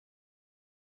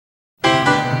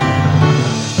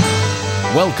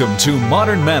Welcome to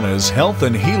Modern Manna's Health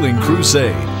and Healing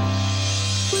Crusade.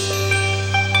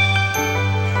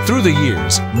 Through the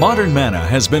years, Modern Manna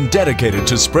has been dedicated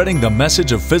to spreading the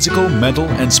message of physical, mental,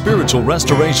 and spiritual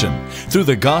restoration through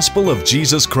the gospel of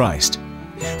Jesus Christ.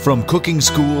 From cooking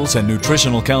schools and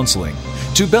nutritional counseling,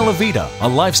 to Bella Vita, a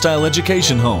lifestyle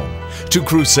education home, to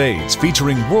crusades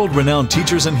featuring world-renowned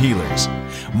teachers and healers,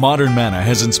 Modern Manna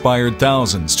has inspired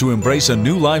thousands to embrace a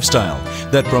new lifestyle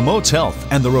that promotes health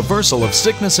and the reversal of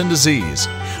sickness and disease,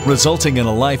 resulting in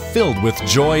a life filled with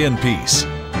joy and peace.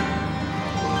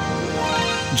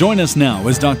 Join us now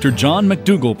as Dr. John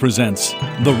McDougall presents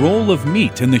The Role of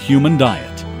Meat in the Human Diet.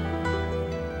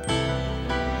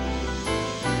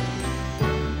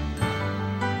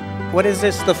 What is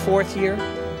this, the fourth year?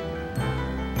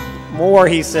 More,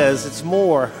 he says, it's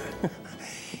more.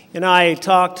 And I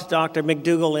talked Dr.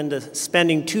 McDougall into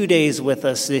spending 2 days with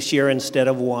us this year instead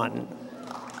of one.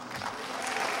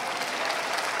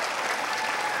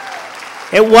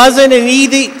 It was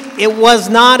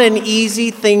not an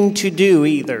easy thing to do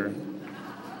either.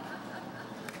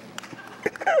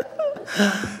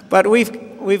 But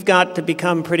we've got to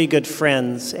become pretty good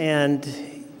friends. And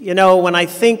you know, when I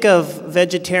think of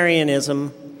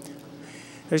vegetarianism,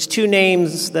 there's two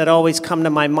names that always come to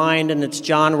my mind, and it's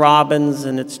John Robbins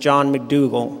and it's John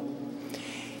McDougall.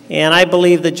 And I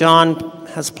believe that John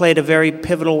has played a very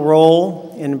pivotal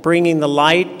role in bringing the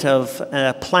light of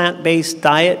a plant-based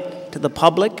diet to the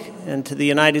public and to the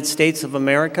United States of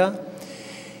America.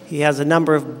 He has a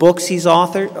number of books he's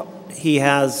authored. He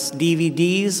has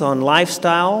DVDs on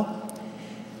lifestyle.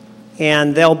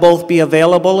 And they'll both be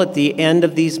available at the end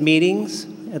of these meetings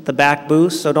at the back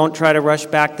booth, so don't try to rush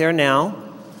back there now,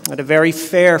 at a very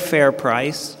fair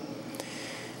price.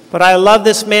 But I love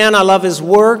this man. I love his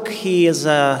work. He is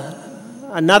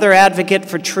another advocate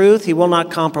for truth. He will not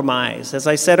compromise. As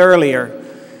I said earlier,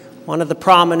 one of the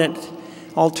prominent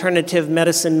alternative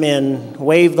medicine men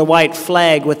waved the white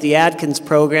flag with the Atkins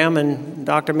program, and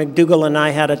Dr. McDougall and I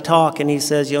had a talk, and he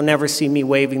says, "You'll never see me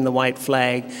waving the white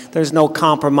flag. There's no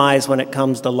compromise when it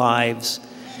comes to lives."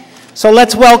 So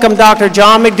let's welcome Dr.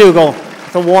 John McDougall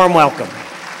with a warm welcome.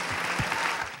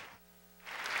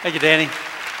 Thank you, Danny.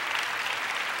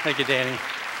 Thank you, Danny.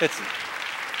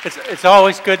 It's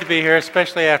always good to be here,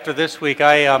 especially after this week.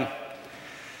 I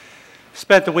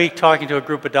spent the week talking to a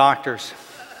group of doctors.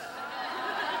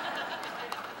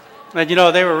 And you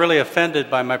know, they were really offended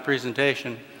by my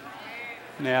presentation.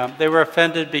 Yeah, they were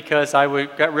offended because I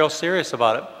got real serious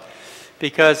about it.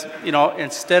 Because, you know,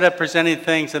 instead of presenting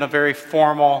things in a very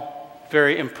formal,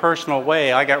 very impersonal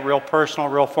way, I got real personal,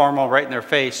 real formal right in their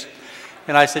face.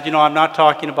 And I said, you know, I'm not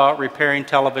talking about repairing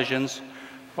televisions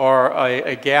or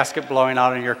a gasket blowing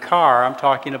out in your car. I'm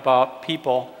talking about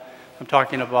people. I'm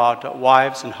talking about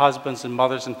wives and husbands and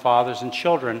mothers and fathers and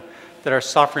children that are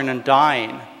suffering and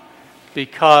dying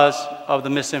because of the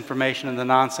misinformation and the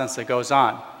nonsense that goes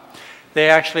on. They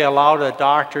actually allowed a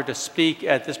doctor to speak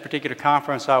at this particular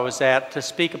conference I was at, to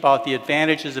speak about the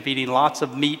advantages of eating lots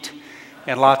of meat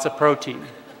and lots of protein.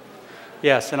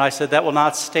 Yes, and I said, that will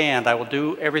not stand. I will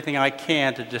do everything I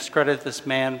can to discredit this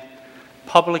man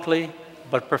publicly,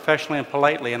 but professionally and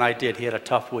politely, and I did. He had a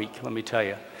tough week, let me tell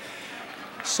you.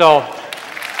 So,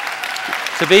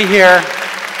 to be here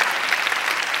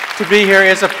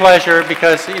is a pleasure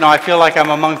because, you know, I feel like I'm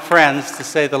among friends, to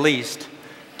say the least,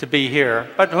 to be here.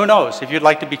 But who knows? If you'd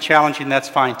like to be challenging, that's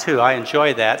fine too. I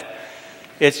enjoy that.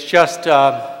 It's just,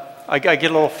 I get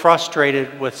a little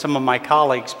frustrated with some of my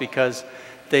colleagues because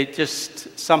they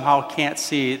just somehow can't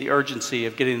see the urgency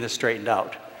of getting this straightened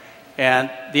out.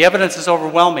 And the evidence is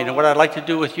overwhelming. And what I'd like to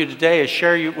do with you today is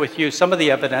share with you some of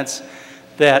the evidence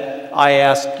that I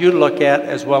asked you to look at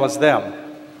as well as them.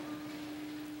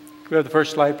 Can we have the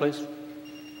first slide, please?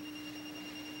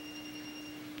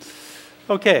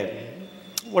 Okay.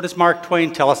 What does Mark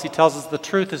Twain tell us? He tells us the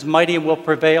truth is mighty and will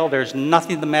prevail. There's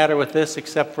nothing the matter with this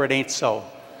except for it ain't so.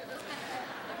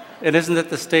 And isn't that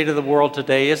the state of the world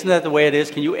today? Isn't that the way it is?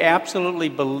 Can you absolutely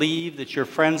believe that your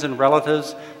friends and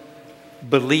relatives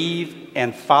believe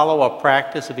and follow a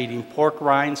practice of eating pork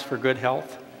rinds for good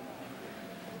health?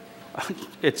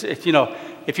 You know,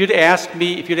 if you'd asked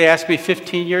me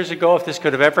 15 years ago if this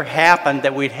could have ever happened,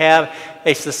 that we'd have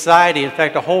a society, in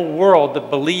fact, a whole world that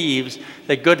believes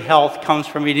that good health comes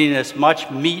from eating as much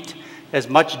meat, as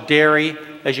much dairy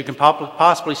as you can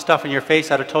possibly stuff in your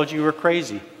face, I'd have told you were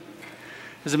crazy.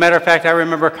 As a matter of fact, I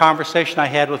remember a conversation I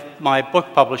had with my book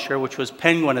publisher, which was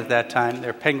Penguin at that time.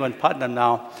 They're Penguin Putnam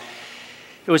now.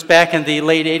 It was back in the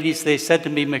late 80s. They said to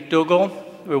me, McDougall,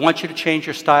 we want you to change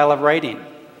your style of writing.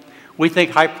 We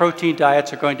think high-protein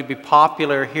diets are going to be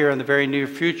popular here in the very near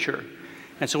future.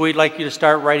 And so we'd like you to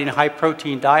start writing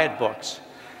high-protein diet books.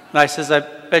 And I says, I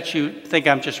bet you think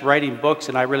I'm just writing books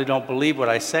and I really don't believe what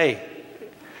I say.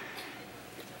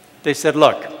 They said,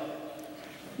 look,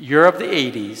 you're of the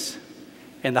 80s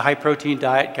and the high-protein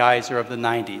diet guys are of the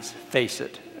 90s. Face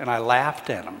it. And I laughed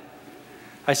at them.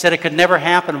 I said it could never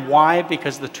happen. Why?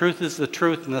 Because the truth is the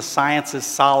truth and the science is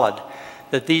solid.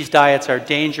 That these diets are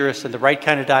dangerous and the right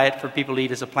kind of diet for people to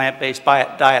eat is a plant-based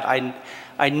diet.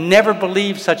 I never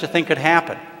believed such a thing could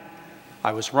happen.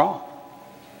 I was wrong.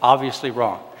 Obviously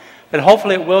wrong. But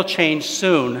hopefully it will change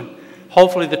soon.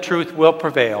 Hopefully the truth will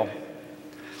prevail.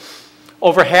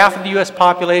 Over half of the U.S.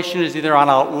 population is either on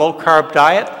a low-carb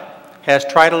diet, has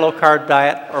tried a low-carb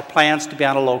diet, or plans to be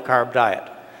on a low-carb diet.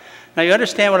 Now you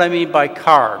understand what I mean by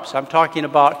carbs. I'm talking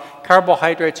about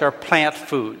carbohydrates are plant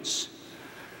foods.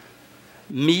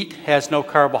 Meat has no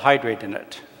carbohydrate in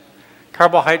it.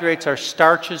 Carbohydrates are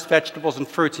starches, vegetables, and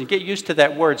fruits. And get used to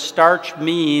that word. Starch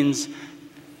means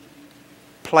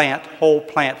plant, whole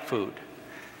plant food.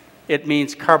 It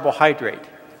means carbohydrate.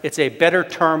 It's a better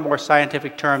term, more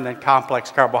scientific term than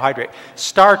complex carbohydrate.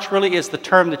 Starch really is the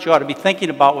term that you ought to be thinking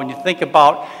about when you think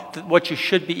about what you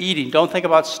should be eating. Don't think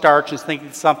about starch as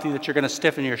thinking something that you're going to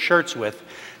stiffen your shirts with.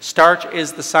 Starch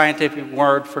is the scientific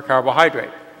word for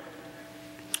carbohydrate.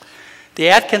 The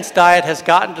Atkins diet has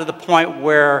gotten to the point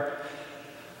where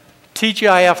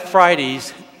TGIF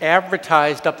Fridays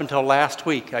advertised up until last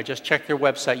week. I just checked their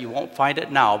website. You won't find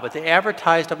it now, but they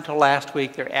advertised up until last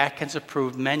week their Atkins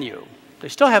approved menu. They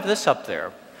still have this up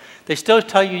there. They still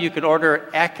tell you can order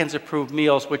Atkins approved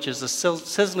meals, which is a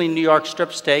sizzling New York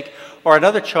strip steak, or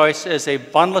another choice is a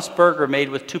bunless burger made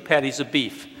with 2 patties of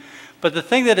beef. But the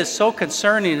thing that is so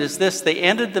concerning is this: they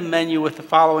ended the menu with the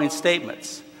following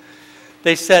statements.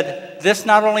 They said, this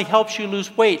not only helps you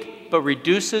lose weight, but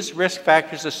reduces risk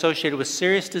factors associated with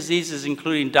serious diseases,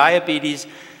 including diabetes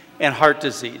and heart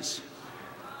disease.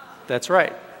 That's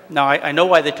right. Now, I know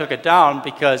why they took it down,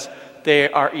 because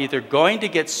they are either going to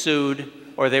get sued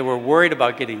or they were worried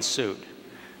about getting sued,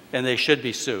 and they should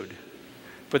be sued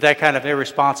for that kind of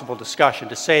irresponsible discussion,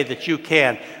 to say that you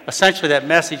can, essentially that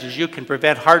message is you can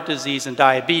prevent heart disease and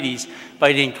diabetes by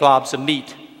eating globs of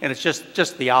meat, and it's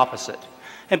just the opposite.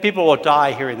 And people will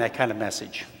die hearing that kind of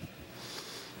message.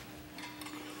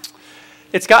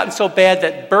 It's gotten so bad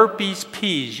that Burpee's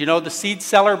Peas, you know the seed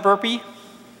seller Burpee?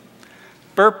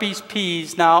 Burpee's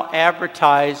Peas now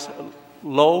advertise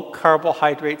low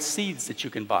carbohydrate seeds that you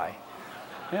can buy.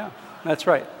 Yeah, that's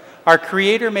right. Our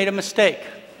creator made a mistake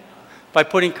by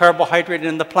putting carbohydrate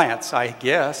in the plants, I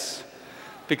guess,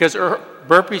 because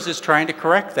Burpee's is trying to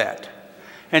correct that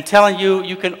and telling you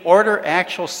you can order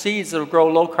actual seeds that will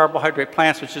grow low carbohydrate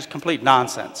plants, which is complete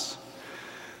nonsense.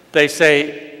 They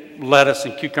say lettuce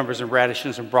and cucumbers and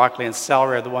radishes and broccoli and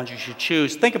celery are the ones you should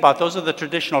choose. Think about those are the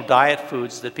traditional diet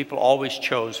foods that people always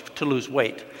chose to lose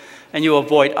weight. And you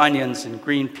avoid onions and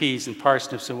green peas and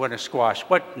parsnips and winter squash.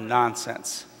 What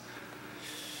nonsense.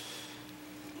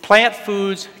 Plant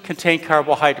foods contain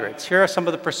carbohydrates. Here are some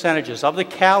of the percentages. Of the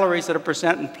calories that are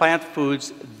present in plant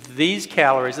foods, these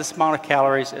calories, this amount of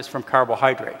calories is from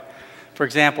carbohydrate. For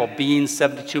example, beans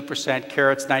 72%,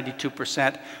 carrots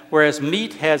 92%, whereas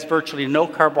meat has virtually no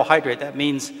carbohydrate. That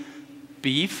means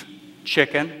beef,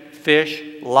 chicken, fish,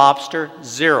 lobster,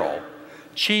 0.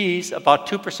 Cheese, about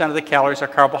 2% of the calories are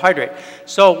carbohydrate.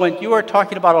 So when you are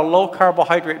talking about a low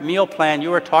carbohydrate meal plan,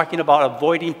 you are talking about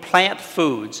avoiding plant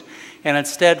foods and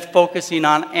instead focusing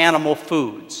on animal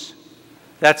foods.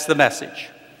 That's the message.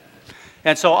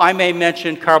 And so I may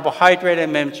mention carbohydrate, I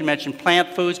may mention plant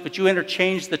foods, but you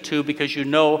interchange the two because you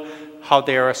know how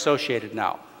they are associated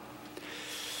now.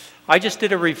 I just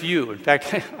did a review. In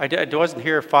fact, I wasn't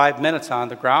here 5 minutes on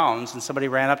the grounds, and somebody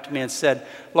ran up to me and said,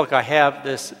 look, I have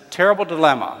this terrible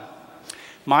dilemma.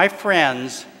 My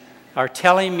friends are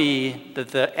telling me that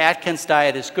the Atkins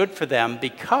diet is good for them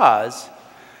because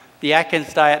the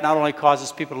Atkins diet not only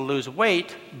causes people to lose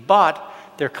weight, but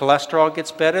their cholesterol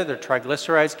gets better, their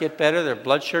triglycerides get better, their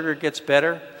blood sugar gets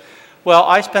better. Well,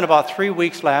 I spent about 3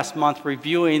 weeks last month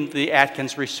reviewing the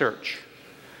Atkins research.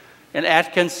 And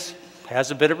Atkins has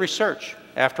a bit of research.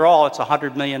 After all, it's a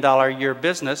 $100 million a year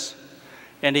business,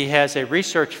 and he has a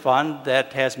research fund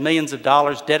that has millions of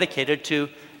dollars dedicated to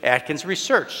Atkins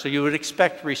research. So you would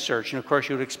expect research, and of course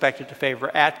you would expect it to favor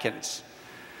Atkins.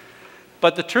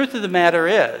 But the truth of the matter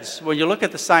is, when you look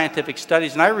at the scientific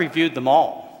studies, and I reviewed them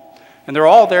all, and they're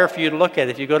all there for you to look at.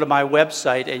 If you go to my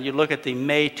website and you look at the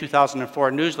May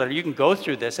 2004 newsletter, you can go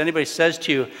through this. Anybody says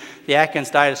to you, the Atkins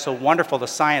diet is so wonderful, the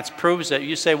science proves it,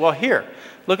 you say, well, here,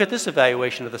 look at this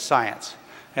evaluation of the science.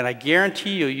 And I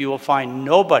guarantee you, you will find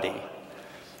nobody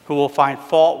who will find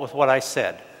fault with what I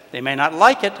said. They may not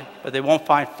like it, but they won't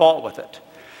find fault with it.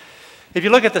 If you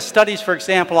look at the studies, for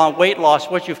example, on weight loss,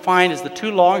 what you find is the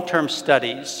two long-term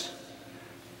studies,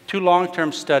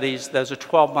 those are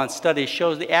 12-month studies,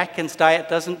 shows the Atkins diet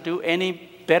doesn't do any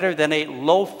better than a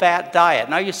low-fat diet.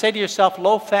 Now you say to yourself,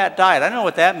 low-fat diet, I know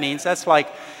what that means. That's like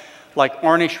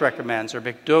Ornish recommends, or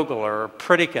McDougall, or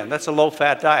Pritikin. That's a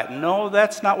low-fat diet. No,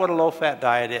 that's not what a low-fat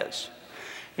diet is.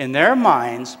 In their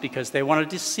minds, because they want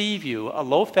to deceive you, a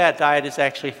low-fat diet is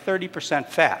actually 30%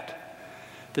 fat.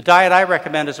 The diet I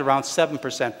recommend is around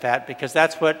 7% fat, because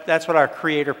that's what our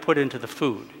Creator put into the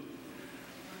food.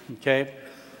 Okay?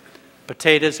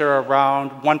 Potatoes are around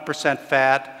 1%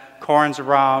 fat, corn's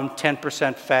around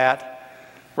 10% fat,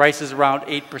 rice is around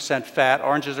 8% fat,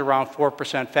 oranges around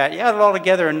 4% fat. You add it all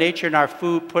together, and nature and our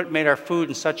food made our food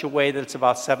in such a way that it's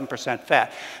about 7%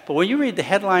 fat. But when you read the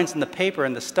headlines in the paper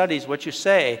and the studies, what you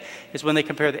say is when they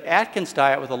compare the Atkins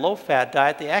diet with a low-fat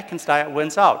diet, the Atkins diet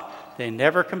wins out. They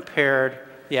never compared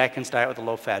the Atkins diet with a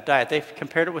low-fat diet. They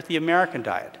compared it with the American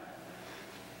diet.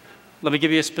 Let me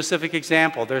give you a specific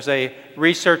example. There's a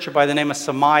researcher by the name of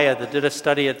Samaya that did a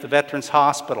study at the Veterans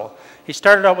Hospital. He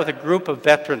started out with a group of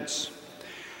veterans,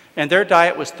 and their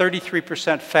diet was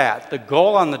 33% fat. The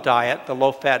goal on the diet, the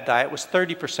low-fat diet, was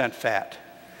 30% fat.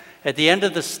 At the end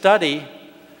of the study,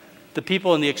 the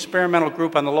people in the experimental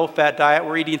group on the low-fat diet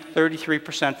were eating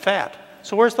 33% fat.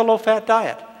 So where's the low-fat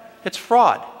diet? It's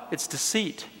fraud. It's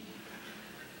deceit.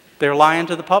 They're lying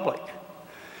to the public.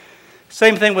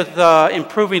 Same thing with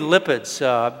improving lipids.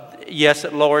 Yes,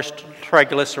 it lowers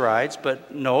triglycerides,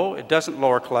 but no, it doesn't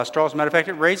lower cholesterol. As a matter of fact,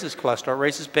 it raises cholesterol, it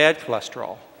raises bad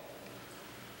cholesterol.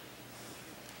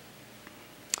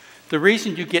 The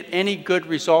reason you get any good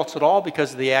results at all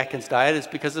because of the Atkins diet is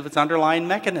because of its underlying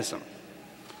mechanism.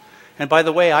 And by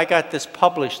the way, I got this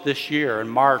published this year in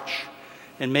March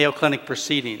in Mayo Clinic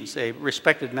Proceedings, a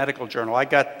respected medical journal. I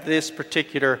got this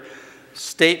particular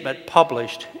statement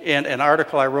published in an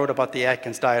article I wrote about the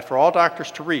Atkins diet for all doctors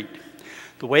to read.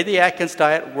 The way the Atkins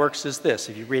diet works is this.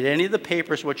 If you read any of the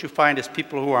papers, what you find is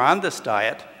people who are on this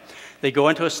diet, they go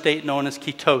into a state known as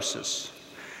ketosis.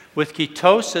 With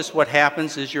ketosis, what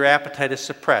happens is your appetite is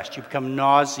suppressed. You become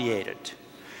nauseated.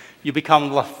 You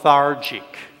become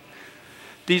lethargic.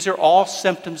 These are all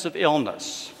symptoms of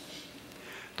illness.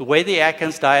 The way the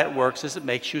Atkins diet works is it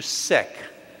makes you sick.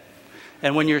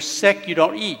 And when you're sick, you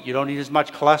don't eat. You don't eat as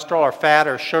much cholesterol or fat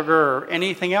or sugar or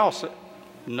anything else.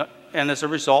 And as a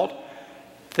result,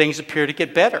 things appear to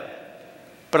get better.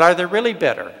 But are they really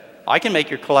better? I can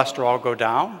make your cholesterol go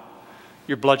down,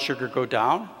 your blood sugar go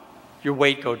down, your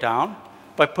weight go down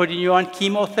by putting you on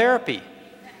chemotherapy.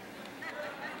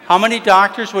 How many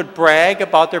doctors would brag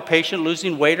about their patient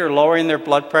losing weight or lowering their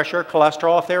blood pressure or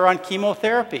cholesterol if they were on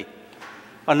chemotherapy?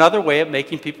 Another way of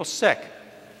making people sick.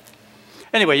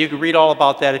 Anyway, you can read all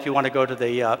about that if you want to go to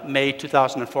the May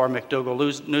 2004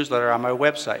 McDougall newsletter on my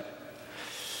website.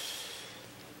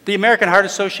 The American Heart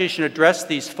Association addressed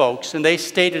these folks, and they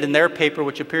stated in their paper,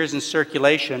 which appears in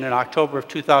circulation in October of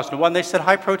 2001, they said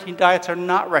high-protein diets are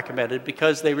not recommended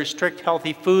because they restrict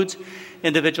healthy foods.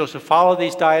 Individuals who follow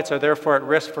these diets are therefore at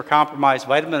risk for compromised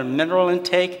vitamin and mineral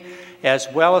intake, as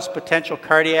well as potential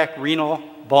cardiac, renal,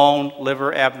 bone,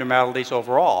 liver abnormalities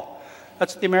overall.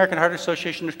 That's what the American Heart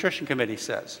Association Nutrition Committee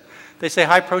says. They say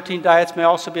high-protein diets may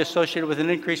also be associated with an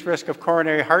increased risk of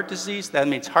coronary heart disease. That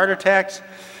means heart attacks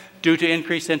due to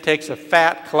increased intakes of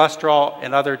fat, cholesterol,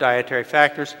 and other dietary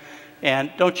factors.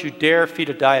 And don't you dare feed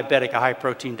a diabetic a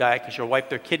high-protein diet because you'll wipe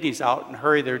their kidneys out and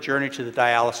hurry their journey to the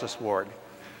dialysis ward.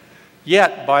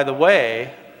 Yet, by the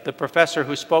way, the professor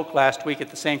who spoke last week at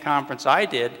the same conference I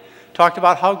did talked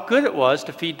about how good it was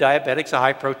to feed diabetics a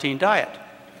high-protein diet.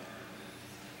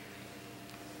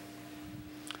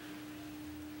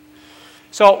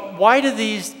 So why do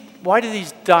these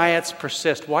diets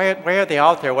persist? Why are they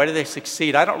out there? Why do they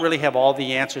succeed? I don't really have all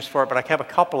the answers for it, but I have a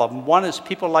couple of them. One is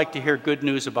people like to hear good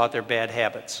news about their bad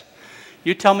habits.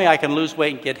 You tell me I can lose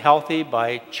weight and get healthy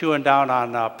by chewing down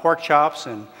on pork chops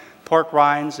and pork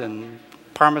rinds and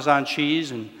Parmesan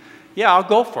cheese, and yeah, I'll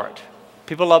go for it.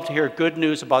 People love to hear good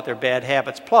news about their bad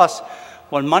habits. Plus,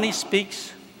 when money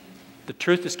speaks, the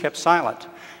truth is kept silent.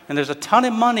 And there's a ton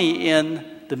of money in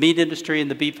the meat industry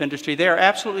and the beef industry. They are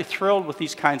absolutely thrilled with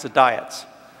these kinds of diets.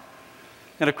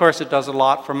 And of course, it does a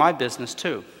lot for my business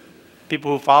too.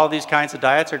 People who follow these kinds of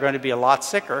diets are going to be a lot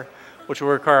sicker, which will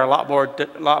require a lot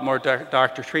more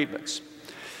doctor treatments.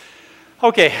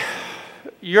 Okay,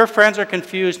 your friends are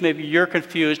confused, maybe you're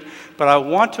confused, but I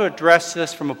want to address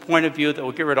this from a point of view that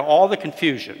will get rid of all the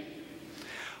confusion.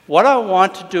 What I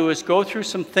want to do is go through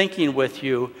some thinking with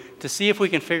you to see if we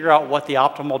can figure out what the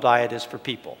optimal diet is for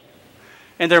people.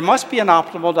 And there must be an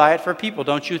optimal diet for people,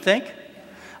 don't you think?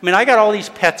 I mean, I got all these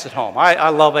pets at home. I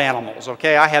love animals,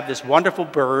 okay? I have this wonderful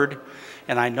bird,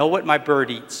 and I know what my bird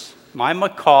eats. My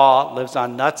macaw lives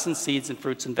on nuts and seeds and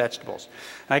fruits and vegetables.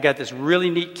 And I got this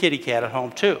really neat kitty cat at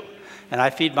home, too. And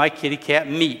I feed my kitty cat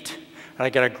meat. And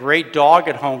I got a great dog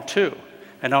at home, too.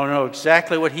 And I know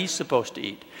exactly what he's supposed to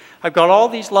eat. I've got all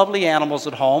these lovely animals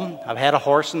at home. I've had a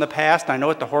horse in the past. I know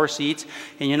what the horse eats.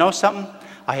 And you know something?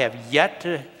 I have yet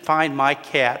to find my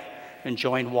cat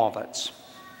enjoying walnuts.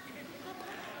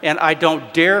 And I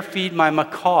don't dare feed my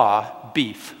macaw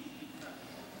beef.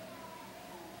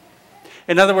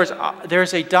 In other words,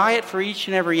 there's a diet for each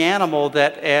and every animal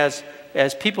that as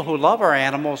people who love our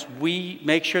animals, we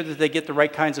make sure that they get the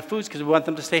right kinds of foods because we want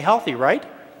them to stay healthy, right?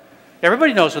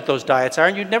 Everybody knows what those diets are,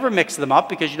 and you'd never mix them up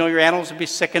because you know your animals would be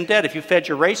sick and dead. If you fed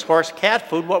your racehorse cat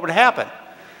food, what would happen?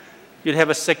 You'd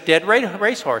have a sick, dead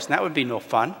racehorse, and that would be no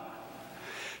fun.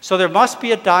 So there must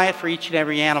be a diet for each and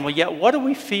every animal, yet what do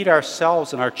we feed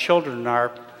ourselves and our children and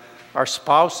our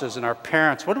spouses and our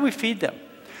parents? What do we feed them?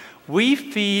 We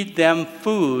feed them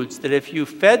foods that if you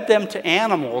fed them to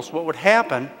animals, what would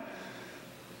happen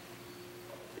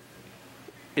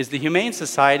is the Humane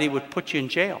Society would put you in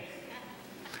jail.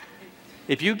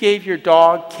 If you gave your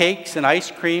dog cakes and ice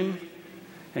cream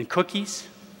and cookies,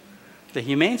 the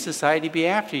Humane Society would be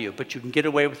after you, but you can get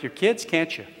away with your kids,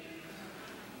 can't you?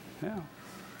 Yeah.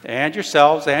 And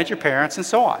yourselves and your parents and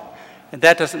so on. And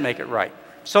that doesn't make it right.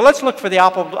 So let's look for the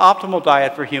optimal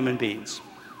diet for human beings.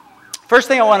 First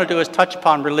thing I want to do is touch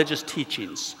upon religious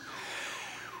teachings.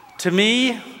 To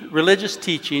me, religious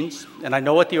teachings, and I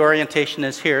know what the orientation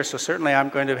is here, so certainly I'm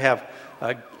going to have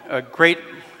a great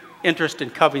interest in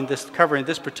covering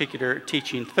this particular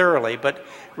teaching thoroughly, but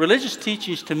religious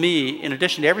teachings to me, in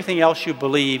addition to everything else you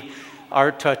believe,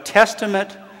 are a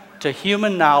testament to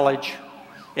human knowledge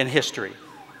and history.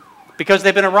 Because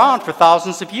they've been around for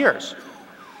thousands of years.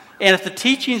 And if the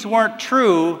teachings weren't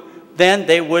true, then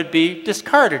they would be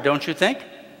discarded, don't you think?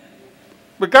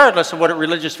 Regardless of what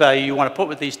religious value you want to put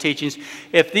with these teachings,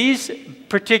 if these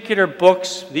particular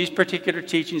books, these particular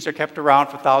teachings are kept around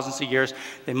for thousands of years,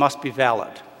 they must be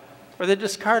valid. Or they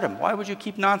discard them. Why would you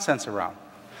keep nonsense around?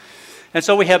 And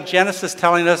so we have Genesis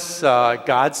telling us,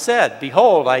 God said,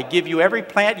 "Behold, I give you every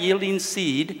plant yielding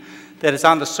seed that is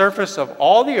on the surface of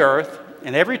all the earth,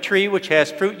 and every tree which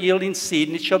has fruit yielding seed,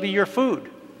 and it shall be your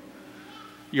food."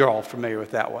 You're all familiar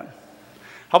with that one.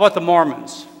 How about the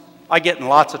Mormons? I get in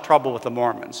lots of trouble with the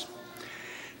Mormons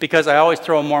because I always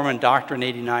throw a Mormon Doctrine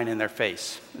 89 in their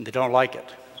face, and they don't like it.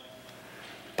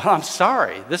 But I'm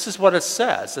sorry, this is what it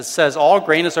says. It says, "All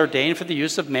grain is ordained for the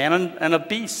use of man and of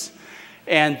beasts.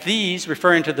 And these,"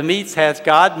 referring to the meats, "has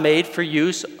God made for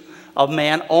use of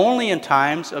man only in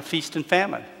times of feast and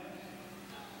famine."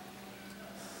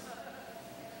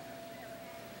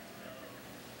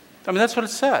 I mean, that's what it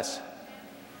says.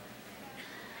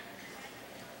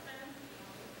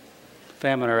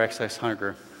 Famine or excess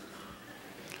hunger.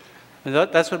 And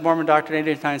that's what Mormon Doctrine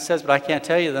 89 says, but I can't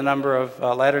tell you the number of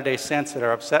Latter-day Saints that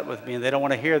are upset with me, and they don't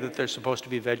want to hear that they're supposed to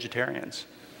be vegetarians.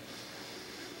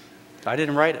 I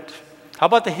didn't write it. How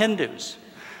about the Hindus?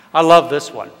 I love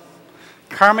this one.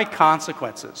 Karmic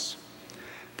consequences.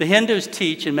 The Hindus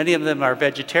teach, and many of them are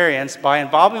vegetarians, by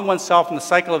involving oneself in the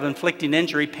cycle of inflicting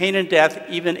injury, pain, and death,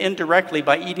 even indirectly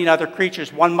by eating other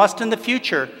creatures, one must in the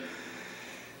future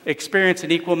experience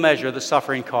in equal measure the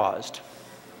suffering caused.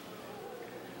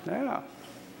 Yeah.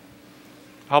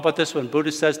 How about this one?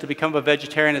 Buddha says to become a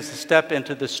vegetarian is a step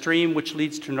into the stream which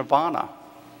leads to nirvana.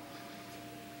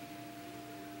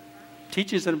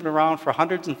 Teachings that have been around for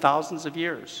hundreds and thousands of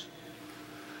years.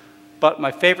 But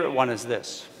my favorite one is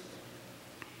this.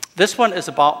 This one is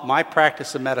about my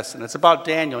practice of medicine. It's about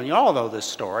Daniel, and you all know this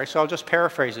story, so I'll just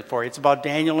paraphrase it for you. It's about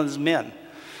Daniel and his men.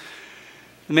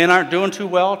 The men aren't doing too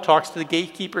well, talks to the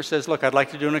gatekeeper, says, "Look, I'd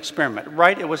like to do an experiment."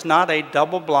 Right, it was not a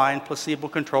double-blind,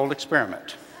 placebo-controlled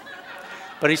experiment.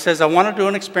 But he says, "I want to do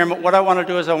an experiment. What I want to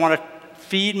do is I want to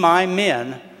feed my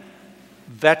men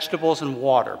vegetables and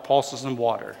water, pulses and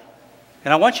water.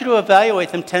 And I want you to evaluate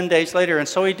them 10 days later." And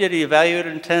so he did. He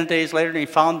evaluated them 10 days later, and he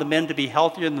found the men to be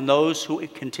healthier than those who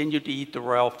continued to eat the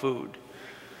royal food.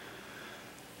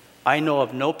 I know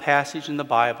of no passage in the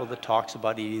Bible that talks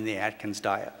about eating the Atkins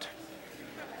diet,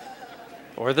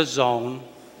 or the Zone,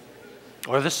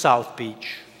 or the South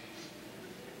Beach.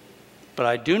 But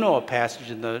I do know a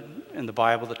passage in the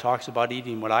Bible that talks about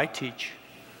eating what I teach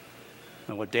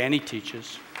and what Danny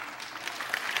teaches.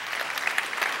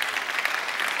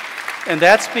 And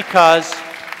that's because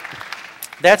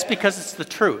it's the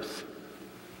truth.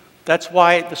 That's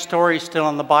why the story is still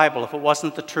in the Bible. If it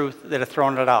wasn't the truth, they'd have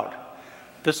thrown it out.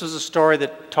 This was a story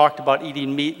that talked about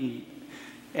eating meat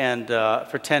and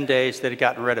for 10 days they'd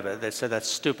gotten rid of it. They said that's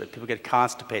stupid. People get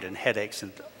constipated and headaches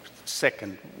and sick,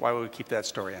 and why would we keep that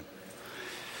story in?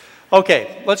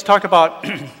 Okay, let's talk about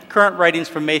current writings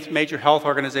from major health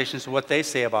organizations and what they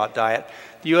say about diet.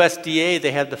 The USDA,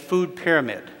 they have the food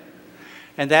pyramid.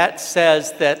 And that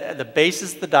says that the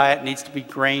basis of the diet needs to be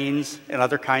grains and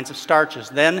other kinds of starches.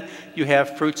 Then you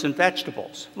have fruits and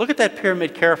vegetables. Look at that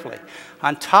pyramid carefully.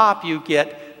 On top, you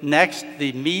get next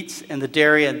the meats and the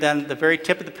dairy, and then the very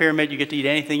tip of the pyramid, you get to eat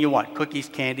anything you want. Cookies,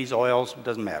 candies, oils, it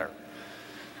doesn't matter.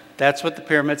 That's what the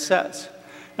pyramid says.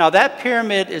 Now, that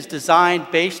pyramid is designed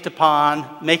based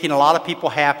upon making a lot of people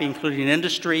happy, including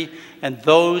industry and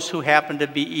those who happen to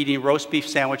be eating roast beef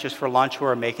sandwiches for lunch who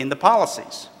are making the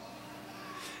policies.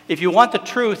 If you want the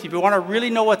truth, if you want to really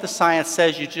know what the science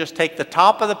says, you just take the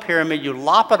top of the pyramid, you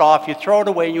lop it off, you throw it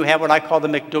away, and you have what I call the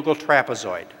McDougall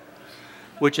trapezoid,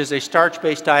 which is a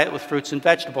starch-based diet with fruits and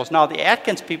vegetables. Now, the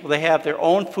Atkins people, they have their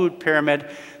own food pyramid.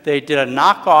 They did a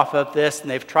knockoff of this, and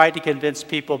they've tried to convince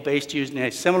people based using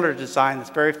a similar design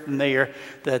that's very familiar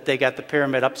that they got the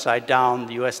pyramid upside down.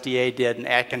 The USDA did, and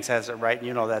Atkins has it right, and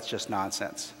you know that's just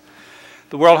nonsense.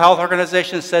 The World Health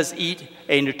Organization says eat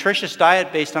a nutritious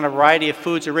diet based on a variety of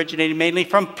foods originating mainly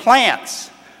from plants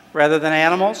rather than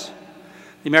animals.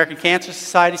 The American Cancer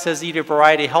Society says eat a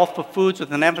variety of healthful foods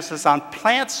with an emphasis on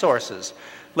plant sources.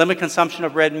 Limit consumption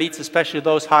of red meats, especially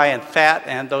those high in fat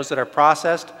and those that are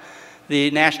processed.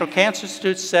 The National Cancer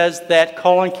Institute says that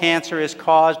colon cancer is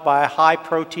caused by high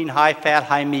protein, high fat,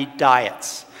 high meat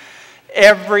diets.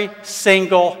 Every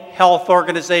single health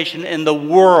organization in the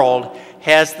world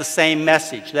has the same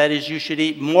message. That is, you should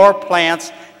eat more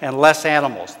plants and less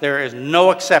animals. There is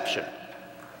no exception.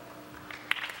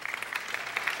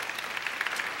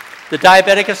 The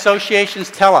diabetic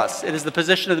associations tell us it is the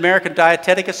position of the American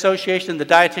Dietetic Association and the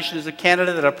dietitians of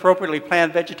Canada that appropriately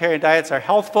planned vegetarian diets are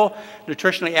healthful,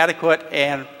 nutritionally adequate,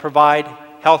 and provide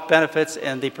health benefits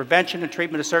in the prevention and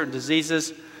treatment of certain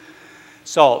diseases.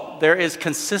 So there is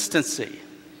consistency.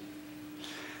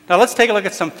 Now let's take a look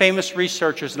at some famous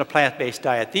researchers in a plant-based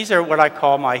diet. These are what I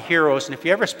call my heroes, and if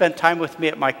you ever spend time with me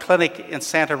at my clinic in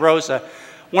Santa Rosa,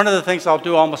 one of the things I'll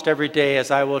do almost every day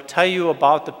is I will tell you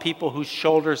about the people whose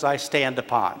shoulders I stand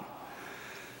upon,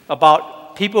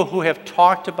 about people who have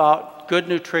talked about good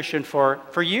nutrition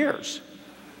for years,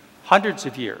 hundreds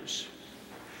of years.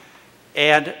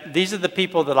 And these are the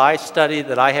people that I study,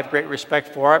 that I have great respect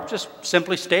for. I've just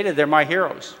simply stated they're my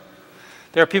heroes.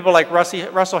 There are people like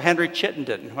Russell Henry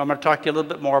Chittenden, who I'm going to talk to you a little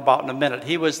bit more about in a minute.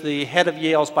 He was the head of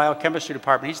Yale's biochemistry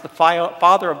department. He's the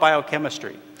father of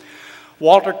biochemistry.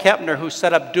 Walter Kempner, who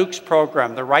set up Duke's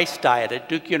program, the rice diet at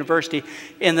Duke University.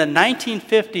 In the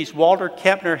 1950s, Walter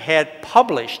Kempner had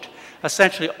published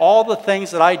essentially all the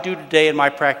things that I do today in my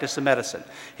practice of medicine.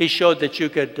 He showed that you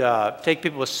could take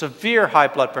people with severe high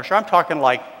blood pressure. I'm talking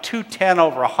like 210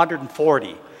 over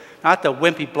 140. Not the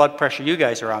wimpy blood pressure you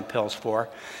guys are on pills for.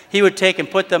 He would take and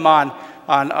put them on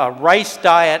a rice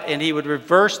diet, and he would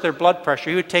reverse their blood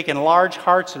pressure. He would take enlarged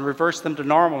hearts and reverse them to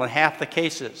normal in half the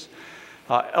cases.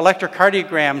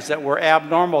 Electrocardiograms that were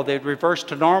abnormal, they'd reverse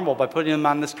to normal by putting them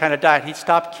on this kind of diet. He'd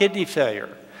stop kidney failure.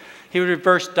 He would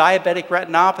reverse diabetic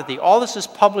retinopathy. All this is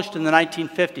published in the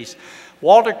 1950s.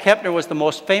 Walter Kempner was the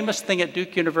most famous thing at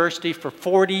Duke University for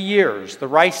 40 years, the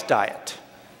rice diet.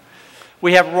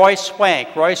 We have Roy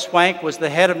Swank. Roy Swank was the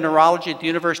head of neurology at the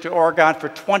University of Oregon for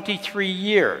 23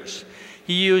 years.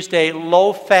 He used a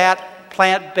low-fat,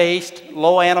 plant-based,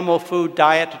 low-animal food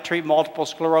diet to treat multiple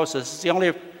sclerosis. It's the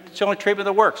only treatment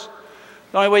that works.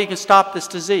 The only way you can stop this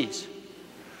disease.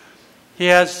 He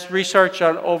has research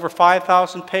on over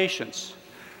 5,000 patients.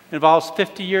 It involves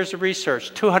 50 years of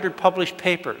research, 200 published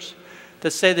papers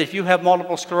that say that if you have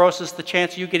multiple sclerosis, the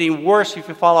chance of you getting worse if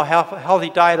you follow a healthy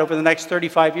diet over the next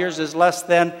 35 years is less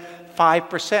than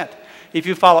 5%. If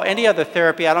you follow any other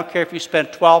therapy, I don't care if you spend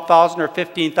 $12,000 or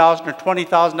 $15,000 or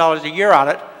 $20,000 a year on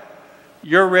it,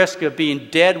 your risk of being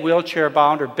dead,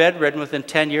 wheelchair-bound, or bedridden within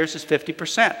 10 years is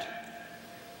 50%.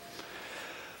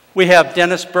 We have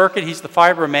Dennis Burkitt. He's the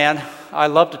fiber man. I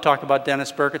love to talk about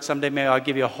Dennis Burkitt. Someday maybe I'll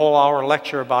give you a whole hour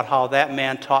lecture about how that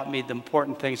man taught me the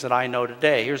important things that I know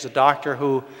today. Here's a doctor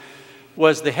who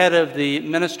was the head of the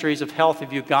Ministries of Health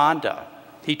of Uganda.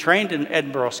 He trained in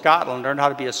Edinburgh, Scotland, learned how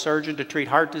to be a surgeon to treat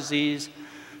heart disease,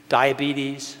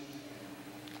 diabetes,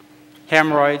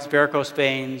 hemorrhoids, varicose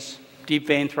veins, deep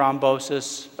vein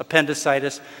thrombosis,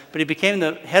 appendicitis. But he became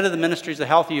the head of the Ministries of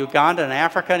Health of Uganda and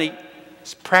Africa, and he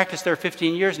practiced there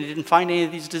 15 years, and he didn't find any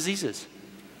of these diseases.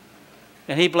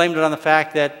 And he blamed it on the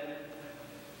fact that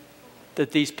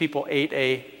these people ate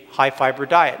a high-fiber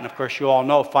diet. And of course, you all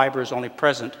know fiber is only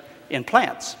present in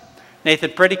plants.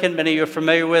 Nathan Pritikin, many of you are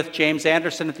familiar with, James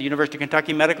Anderson at the University of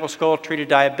Kentucky Medical School, treated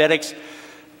diabetics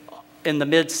in the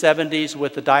mid-70s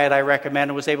with the diet I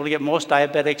recommend and was able to get most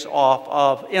diabetics off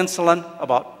of insulin,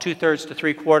 about 2/3 to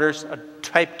 3/4,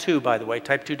 type 2, by the way,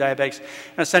 type 2 diabetics,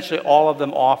 and essentially all of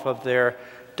them off of their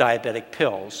diabetic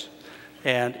pills.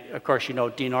 And, of course, you know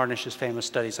Dean Ornish's famous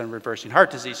studies on reversing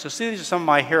heart disease. So see, these are some of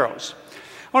my heroes.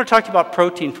 I want to talk to you about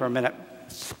protein for a minute.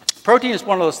 Protein is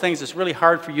one of those things that's really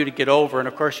hard for you to get over, and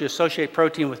of course you associate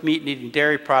protein with meat and eating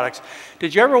dairy products.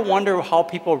 Did you ever wonder how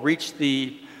people reach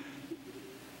the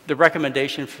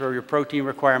recommendation for your protein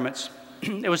requirements?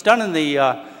 It was done in the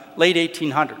late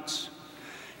 1800s,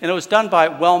 and it was done by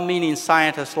well-meaning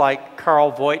scientists like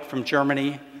Carl Voigt from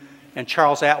Germany and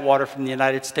Charles Atwater from the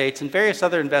United States and various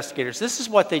other investigators. This is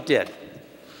what they did.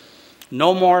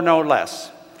 No more, no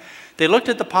less. They looked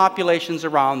at the populations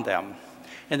around them,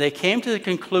 and they came to the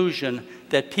conclusion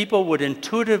that people would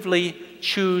intuitively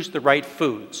choose the right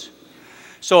foods.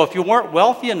 So if you weren't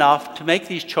wealthy enough to make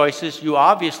these choices, you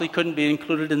obviously couldn't be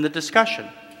included in the discussion.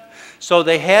 So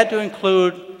they had to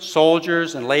include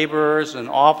soldiers and laborers and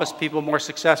office people, more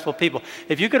successful people.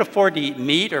 If you could afford to eat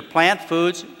meat or plant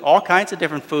foods, all kinds of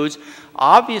different foods,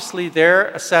 obviously their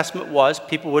assessment was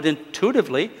people would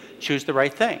intuitively choose the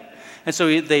right thing. And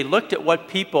so they looked at what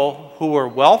people who were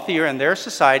wealthier in their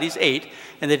societies ate,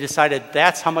 and they decided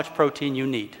that's how much protein you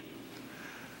need.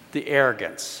 The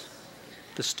arrogance,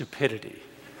 the stupidity.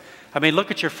 I mean, look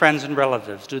at your friends and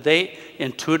relatives. Do they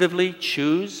intuitively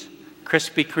choose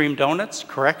Krispy Kreme donuts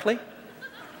correctly?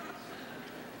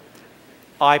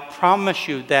 I promise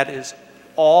you that is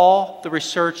all the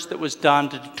research that was done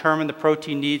to determine the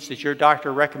protein needs that your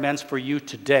doctor recommends for you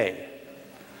today.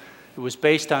 It was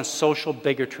based on social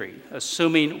bigotry,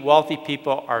 assuming wealthy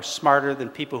people are smarter than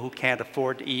people who can't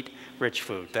afford to eat rich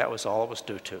food. That was all it was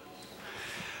due to.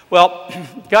 Well,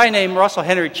 a guy named Russell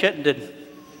Henry Chittenden,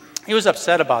 he was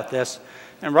upset about this.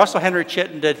 And Russell Henry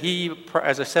Chittenden, he,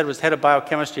 as I said, was head of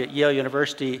biochemistry at Yale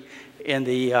University in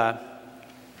the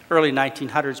early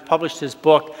 1900s, published his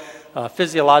book,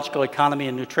 Physiological Economy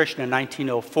and Nutrition, in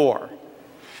 1904.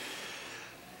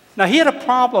 Now, he had a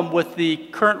problem with the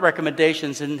current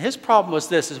recommendations, and his problem was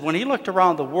this, is when he looked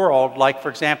around the world, like, for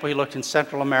example, he looked in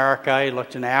Central America, he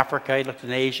looked in Africa, he looked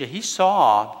in Asia, he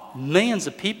saw millions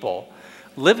of people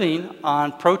living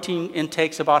on protein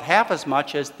intakes about half as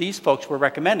much as these folks were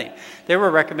recommending. They were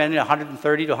recommending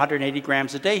 130 to 180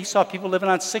 grams a day. He saw people living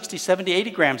on 60, 70,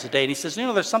 80 grams a day, and he says, you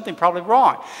know, there's something probably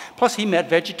wrong. Plus, he met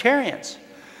vegetarians.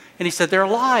 And he said, they're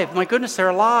alive. My goodness, they're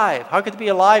alive. How could they be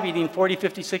alive eating 40,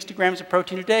 50, 60 grams of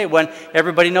protein a day when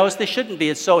everybody knows they shouldn't be?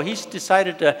 And so he's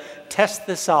decided to test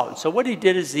this out. And so what he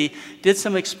did is he did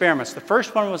some experiments. The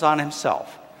first one was on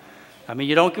himself. I mean,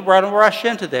 you don't rush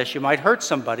into this. You might hurt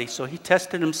somebody. So he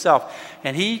tested himself.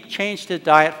 And he changed his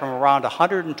diet from around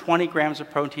 120 grams of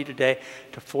protein a day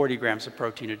to 40 grams of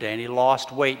protein a day. And he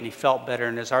lost weight, and he felt better,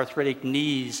 and his arthritic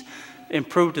knees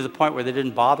improved to the point where they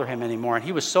didn't bother him anymore. And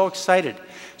he was so excited.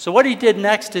 So what he did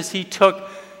next is he took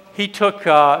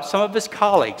some of his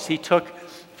colleagues. He took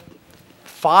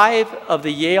 5 of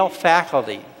the Yale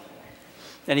faculty,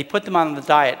 and he put them on the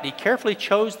diet. He carefully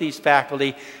chose these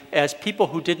faculty as people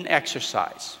who didn't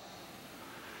exercise,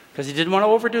 because he didn't want to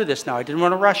overdo this now. He didn't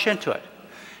want to rush into it.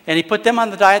 And he put them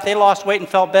on the diet. They lost weight and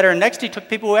felt better. And next he took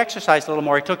people who exercised a little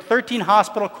more. He took 13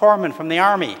 hospital corpsmen from the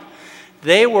Army.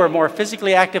 They were more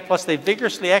physically active, plus they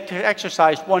vigorously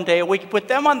exercised one day a week. He put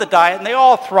them on the diet, and they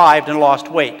all thrived and lost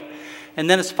weight. And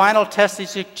then his final test,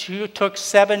 he took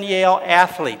 7 Yale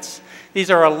athletes.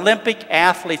 These are Olympic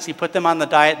athletes. He put them on the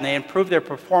diet, and they improved their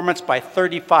performance by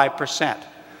 35%.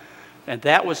 And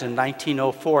that was in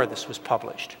 1904 this was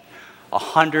published.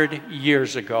 100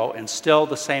 years ago, and still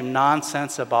the same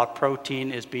nonsense about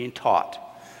protein is being taught.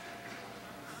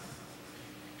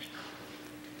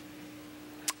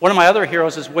 One of my other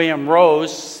heroes is William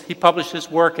Rose. He published his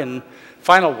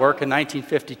final work in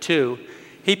 1952.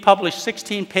 He published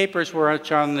 16 papers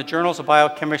which are in the journals of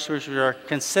biochemistry, which are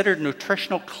considered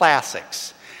nutritional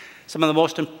classics. Some of the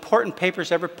most important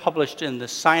papers ever published in the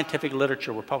scientific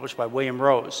literature were published by William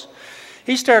Rose.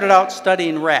 He started out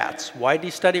studying rats. Why did he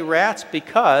study rats?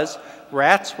 Because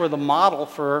rats were the model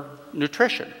for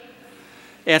nutrition.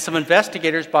 And some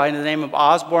investigators by the name of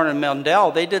Osborne and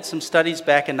McDougall, they did some studies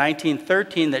back in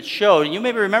 1913 that showed, you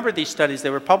maybe remember these studies, they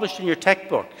were published in your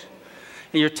textbooks.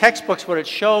 In your textbooks, what it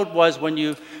showed was when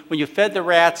you fed the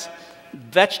rats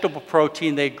vegetable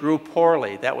protein, they grew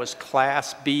poorly. That was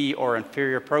class B or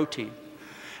inferior protein.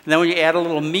 And then when you add a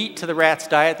little meat to the rat's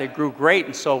diet, they grew great,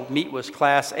 and so meat was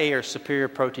class A or superior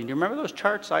protein. Do you remember those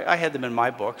charts? I had them in my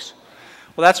books.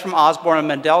 Well, that's from Osborne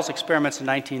and McDougall's experiments in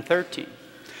 1913.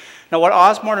 Now, what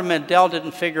Osborn and Mendel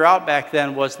didn't figure out back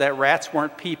then was that rats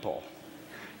weren't people.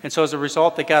 And so as a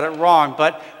result, they got it wrong.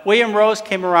 But William Rose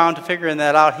came around to figuring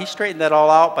that out. He straightened that all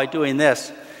out by doing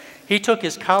this. He took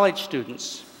his college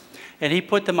students and he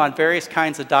put them on various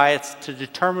kinds of diets to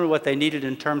determine what they needed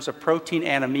in terms of protein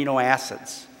and amino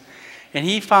acids. And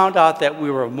he found out that we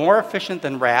were more efficient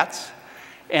than rats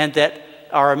and that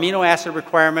our amino acid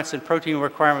requirements and protein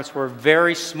requirements were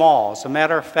very small. As a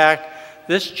matter of fact,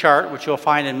 this chart, which you'll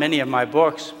find in many of my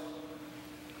books,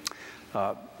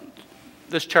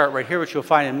 this chart right here, which you'll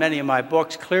find in many of my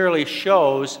books, clearly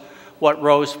shows what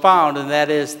Rose found, and that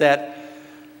is that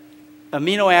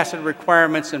amino acid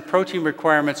requirements and protein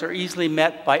requirements are easily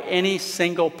met by any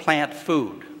single plant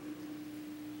food.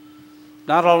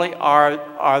 Not only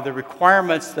are the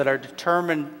requirements that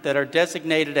are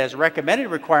designated as recommended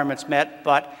requirements met,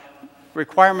 but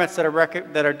requirements that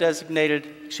are designated,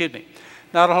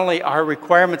 not only are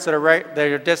requirements that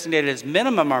are designated as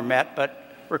minimum are met, but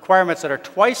requirements that are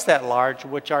twice that large,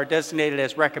 which are designated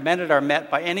as recommended, are met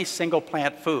by any single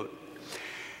plant food.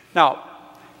 Now,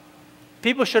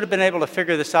 people should have been able to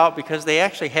figure this out because they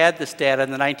actually had this data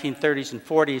in the 1930s and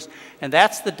 40s, and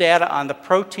that's the data on the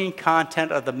protein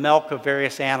content of the milk of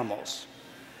various animals.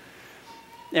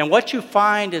 And what you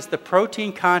find is the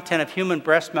protein content of human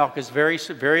breast milk is very,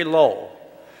 very low.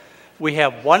 We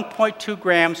have 1.2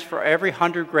 grams for every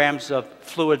 100 grams of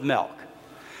fluid milk.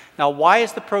 Now, why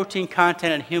is the protein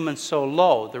content in humans so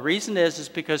low? The reason is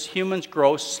because humans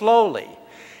grow slowly.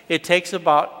 It takes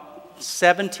about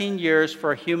 17 years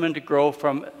for a human to grow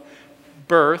from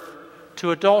birth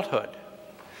to adulthood.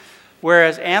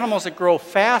 Whereas animals that grow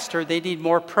faster, they need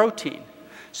more protein.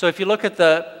 So if you look at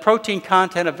the protein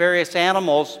content of various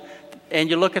animals and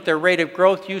you look at their rate of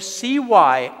growth, you see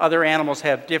why other animals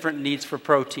have different needs for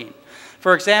protein.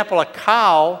 For example, a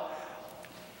cow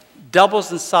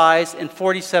doubles in size in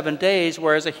 47 days,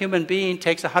 whereas a human being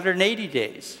takes 180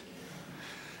 days.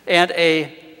 And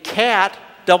a cat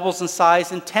doubles in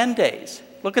size in 10 days.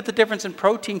 Look at the difference in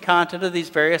protein content of these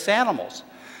various animals.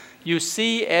 You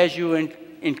see, as you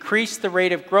increase the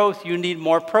rate of growth, you need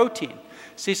more protein.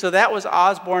 See, so that was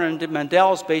Osborn and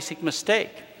Mendel's basic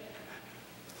mistake.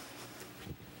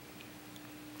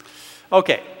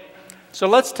 Okay, so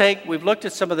we've looked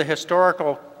at some of the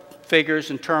historical figures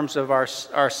in terms of our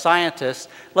scientists.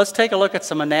 Let's take a look at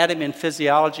some anatomy and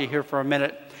physiology here for a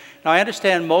minute. Now, I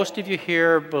understand most of you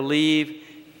here believe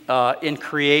in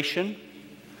creation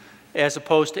as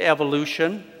opposed to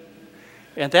evolution,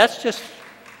 and that's just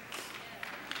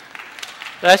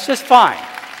fine.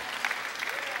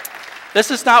 This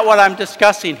is not what I'm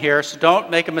discussing here, so don't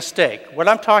make a mistake. What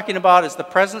I'm talking about is the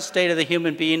present state of the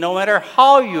human being, no matter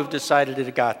how you've decided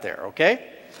it got there, okay?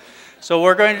 So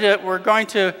we're going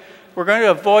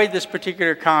to avoid this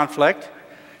particular conflict,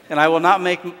 and I will not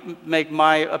make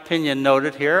my opinion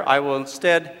noted here. I will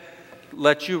instead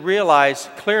let you realize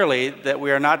clearly that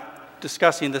we are not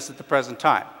discussing this at the present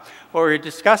time. What we're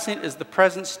discussing is the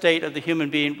present state of the human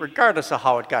being, regardless of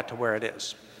how it got to where it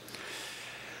is.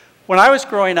 When I was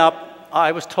growing up,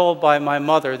 I was told by my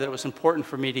mother that it was important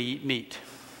for me to eat meat.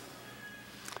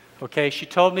 Okay, she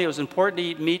told me it was important to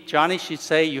eat meat. Johnny, she'd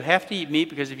say, you have to eat meat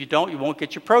because if you don't, you won't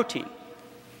get your protein.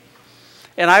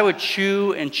 And I would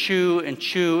chew and chew and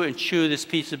chew and chew this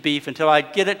piece of beef until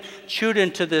I'd get it chewed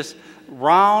into this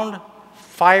round,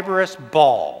 fibrous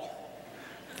ball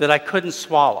that I couldn't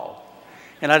swallow.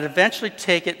 And I'd eventually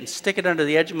take it and stick it under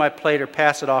the edge of my plate or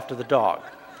pass it off to the dog.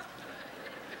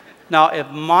 Now, if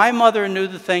my mother knew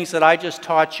the things that I just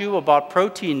taught you about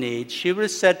protein needs, she would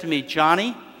have said to me,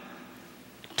 Johnny,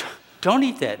 don't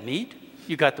eat that meat.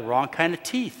 You got the wrong kind of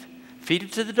teeth. Feed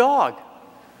it to the dog.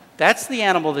 That's the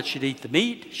animal that should eat the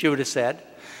meat, she would have said.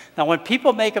 Now, when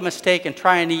people make a mistake and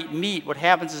try and eat meat, what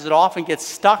happens is it often gets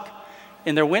stuck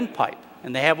in their windpipe,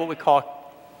 and they have what we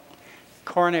call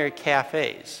coronary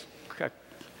cafes.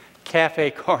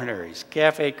 Cafe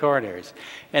coronaries.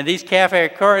 And these cafe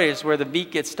coronaries is where the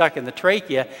meat gets stuck in the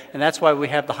trachea, and that's why we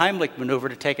have the Heimlich maneuver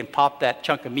to take and pop that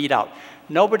chunk of meat out.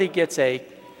 Nobody gets a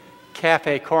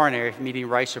cafe coronary from eating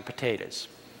rice or potatoes.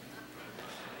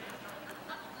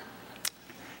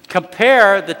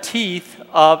 Compare the teeth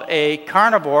of a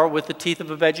carnivore with the teeth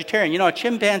of a vegetarian. You know, a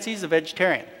chimpanzee is a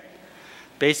vegetarian.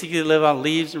 Basically, they live on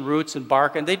leaves and roots and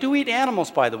bark, and they do eat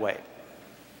animals, by the way.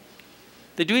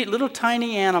 They do eat little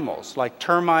tiny animals like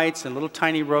termites and little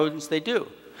tiny rodents, they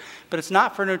do. But it's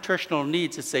not for nutritional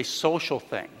needs, it's a social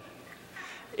thing.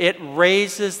 It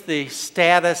raises the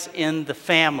status in the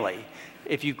family.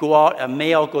 If you go out, a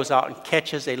male goes out and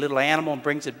catches a little animal and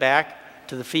brings it back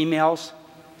to the females,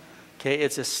 okay,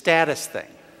 it's a status thing.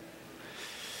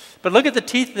 But look at the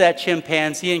teeth of that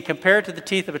chimpanzee and compare it to the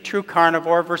teeth of a true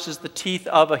carnivore versus the teeth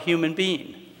of a human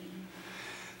being.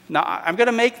 Now, I'm going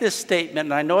to make this statement,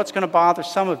 and I know it's going to bother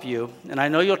some of you, and I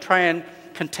know you'll try and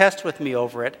contest with me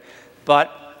over it,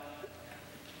 but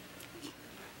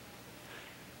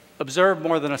observe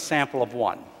more than a sample of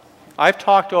one. I've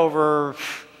talked to over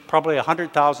probably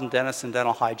 100,000 dentists and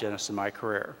dental hygienists in my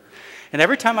career. And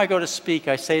every time I go to speak,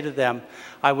 I say to them,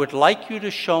 I would like you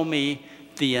to show me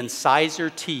the incisor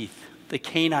teeth, the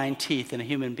canine teeth in a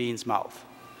human being's mouth.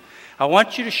 I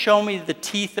want you to show me the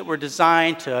teeth that were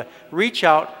designed to reach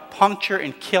out, puncture,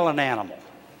 and kill an animal.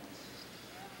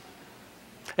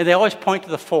 And they always point to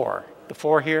the four. The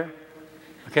four here,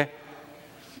 okay?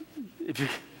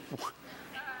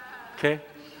 Okay?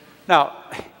 Now,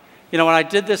 you know, when I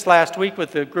did this last week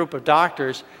with a group of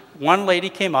doctors, one lady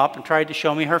came up and tried to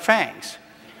show me her fangs.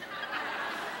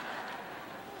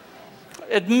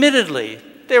 Admittedly,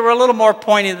 they were a little more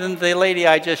pointy than the lady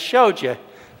I just showed you,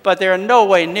 but they're in no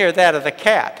way near that of the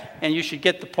cat, and you should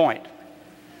get the point.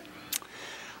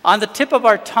 On the tip of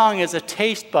our tongue is a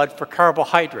taste bud for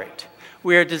carbohydrate.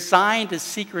 We are designed as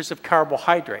seekers of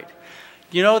carbohydrate.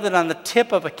 You know that on the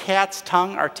tip of a cat's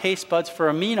tongue are taste buds for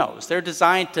aminos. They're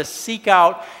designed to seek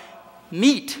out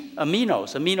meat,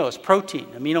 aminos, protein,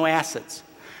 amino acids.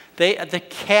 The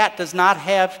cat does not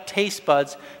have taste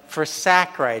buds for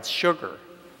saccharides, sugar.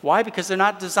 Why? Because they're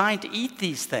not designed to eat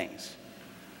these things.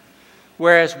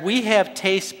 Whereas we have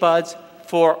taste buds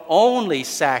for only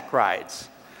saccharides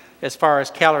as far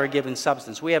as calorie-given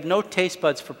substance. We have no taste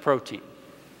buds for protein.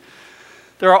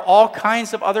 There are all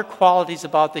kinds of other qualities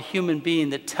about the human being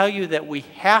that tell you that we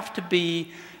have to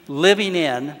be living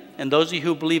in, and those of you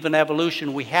who believe in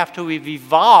evolution, we have to have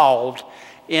evolved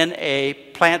in a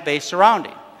plant-based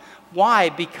surrounding. Why?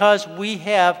 Because we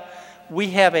have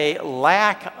a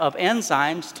lack of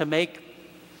enzymes to make,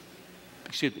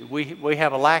 we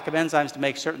have a lack of enzymes to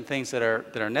make certain things that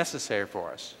are necessary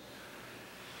for us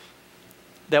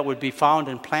that would be found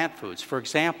in plant foods. For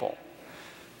example,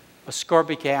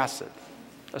 ascorbic acid.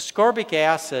 Ascorbic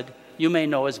acid, you may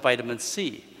know as vitamin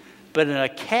C, but in a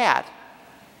cat,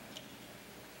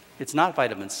 it's not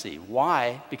vitamin C.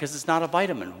 Why? Because it's not a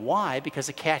vitamin. Why? Because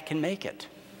a cat can make it.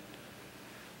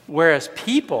 Whereas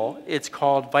people, it's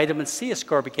called vitamin C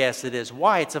ascorbic acid is.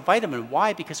 Why? It's a vitamin.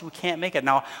 Why? Because we can't make it.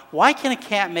 Now, why can a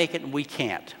cat make it and we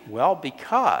can't? Well,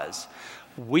 because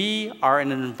we are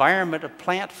in an environment of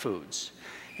plant foods,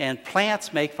 and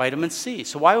plants make vitamin C.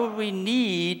 So why would we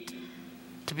need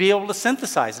to be able to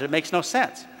synthesize it? It makes no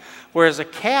sense. Whereas a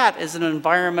cat is in an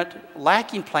environment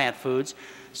lacking plant foods,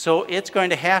 so it's going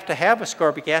to have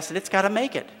ascorbic acid. It's got to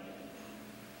make it.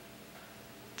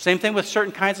 Same thing with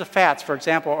certain kinds of fats. For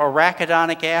example,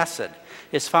 arachidonic acid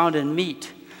is found in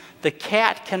meat. The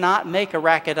cat cannot make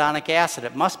arachidonic acid.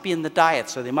 It must be in the diet,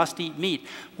 so they must eat meat.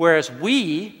 Whereas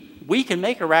we can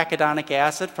make arachidonic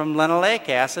acid from linoleic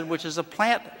acid, which is a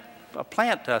plant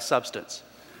substance.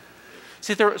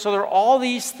 See, so there are all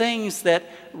these things that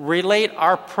relate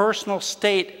our personal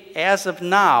state as of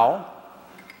now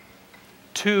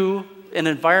to an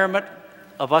environment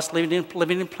of us living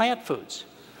in plant foods.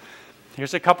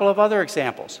 Here's a couple of other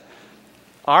examples.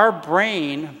 Our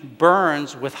brain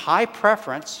burns with high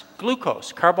preference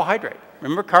glucose, carbohydrate.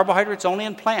 Remember, carbohydrate's only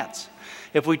in plants.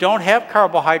 If we don't have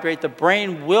carbohydrate, the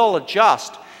brain will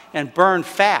adjust and burn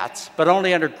fats, but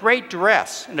only under great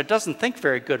duress. And it doesn't think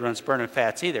very good when it's burning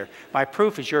fats either. My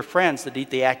proof is your friends that eat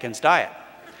the Atkins diet.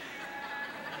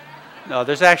 No,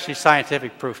 there's actually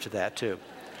scientific proof to that too.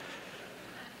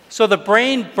 So the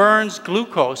brain burns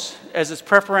glucose as its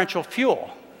preferential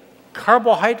fuel.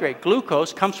 Carbohydrate,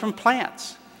 glucose, comes from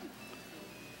plants.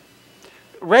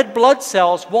 Red blood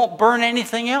cells won't burn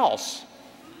anything else.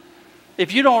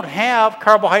 If you don't have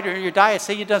carbohydrate in your diet,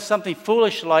 say you've done something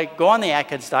foolish like go on the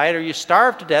Atkins diet or you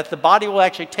starve to death, the body will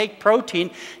actually take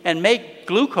protein and make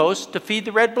glucose to feed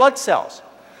the red blood cells.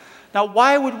 Now,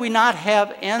 why would we not have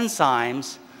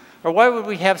enzymes, or why would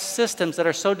we have systems that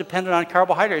are so dependent on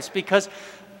carbohydrates? Because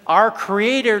our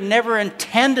Creator never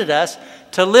intended us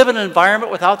to live in an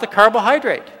environment without the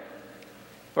carbohydrate.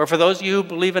 Or for those of you who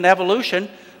believe in evolution,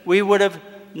 we would have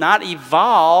not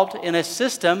evolved in a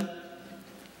system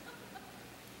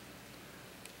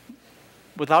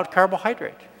without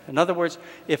carbohydrate. In other words,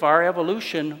 if our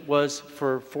evolution was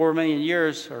for 4 million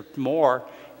years or more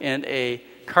in a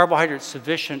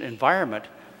carbohydrate-sufficient environment,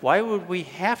 why would we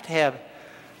have to have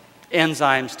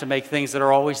enzymes to make things that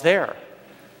are always there?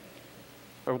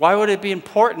 Or why would it be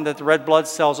important that the red blood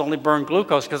cells only burn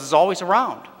glucose? Because it's always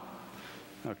around.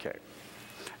 Okay.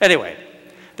 Anyway,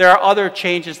 there are other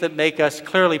changes that make us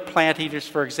clearly plant eaters.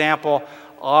 For example,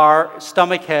 our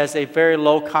stomach has a very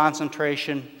low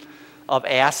concentration of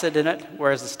acid in it,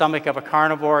 whereas the stomach of a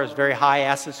carnivore is very high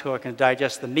acid, so it can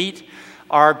digest the meat.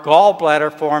 Our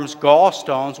gallbladder forms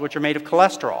gallstones, which are made of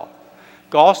cholesterol.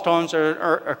 Gallstones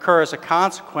occur as a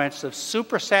consequence of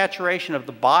supersaturation of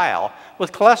the bile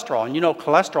with cholesterol. And you know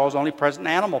cholesterol is only present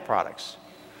in animal products.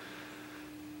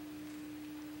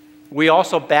 We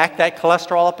also back that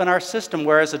cholesterol up in our system,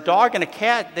 whereas a dog and a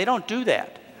cat, they don't do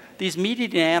that. These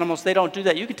meat-eating animals, they don't do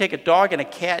that. You can take a dog and a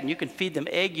cat and you can feed them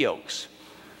egg yolks.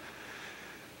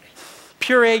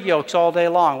 Pure egg yolks all day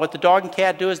long. What the dog and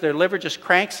cat do is their liver just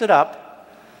cranks it up,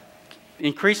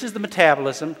 increases the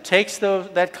metabolism, takes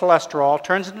that cholesterol,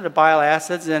 turns it into bile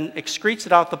acids, and excretes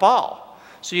it out the bowel.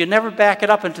 So you never back it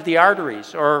up into the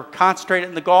arteries or concentrate it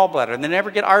in the gallbladder. And they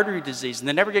never get artery disease, and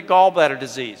they never get gallbladder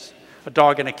disease, a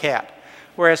dog and a cat.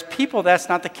 Whereas people, that's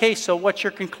not the case. So what's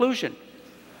your conclusion?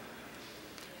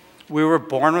 We were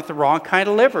born with the wrong kind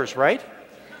of livers, right?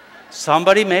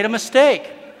 Somebody made a mistake.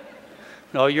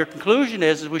 No, your conclusion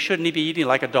is we shouldn't be eating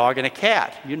like a dog and a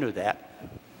cat. You knew that.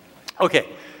 Okay.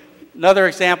 Another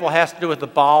example has to do with the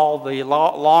bowel. The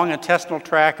long intestinal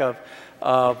tract of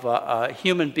a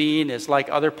human being is like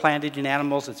other plant-eating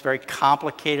animals. It's very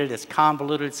complicated. It's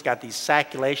convoluted. It's got these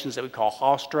saculations that we call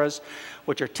haustras,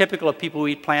 which are typical of people who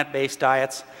eat plant-based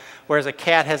diets, whereas a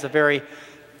cat has a very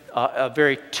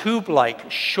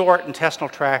tube-like, short intestinal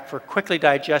tract for quickly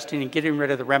digesting and getting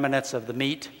rid of the remnants of the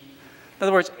meat. In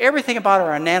other words, everything about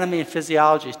our anatomy and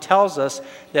physiology tells us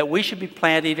that we should be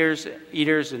plant eaters,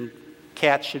 and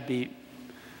cats should be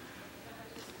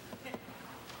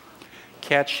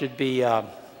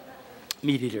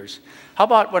meat eaters. How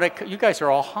about you guys are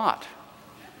all hot?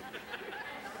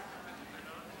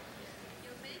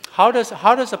 How does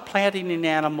a plant-eating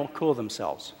animal cool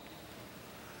themselves?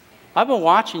 I've been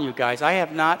watching you guys. I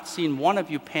have not seen one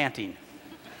of you panting.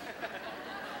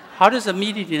 How does a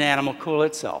meat-eating animal cool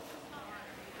itself?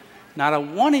 Not a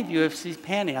one of you have seen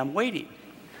panting. I'm waiting.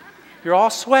 You're all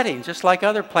sweating, just like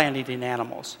other plant-eating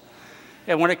animals.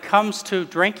 And when it comes to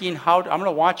drinking, I'm going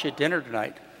to watch you at dinner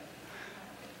tonight.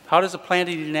 How does a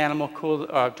plant-eating animal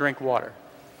drink water?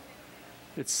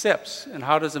 It sips. And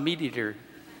how does a meat eater?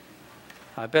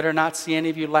 I better not see any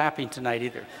of you lapping tonight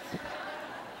either.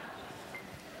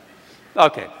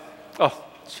 Okay. Oh,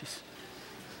 jeez.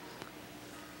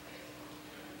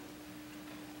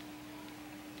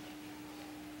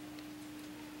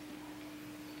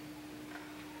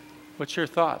 What's your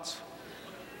thoughts?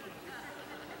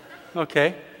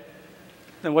 Okay.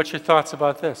 Then what's your thoughts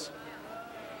about this?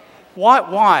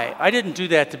 Why? I didn't do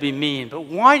that to be mean, but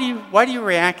why do you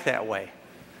react that way?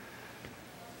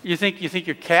 You think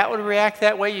your cat would react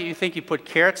that way? You think you put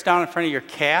carrots down in front of your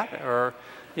cat, or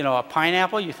a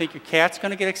pineapple? You think your cat's going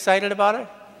to get excited about it?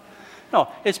 No,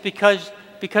 it's because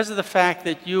of the fact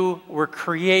that you were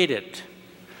created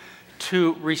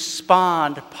to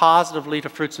respond positively to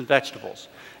fruits and vegetables,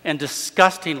 and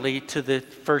disgustingly to the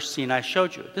first scene I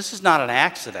showed you. This is not an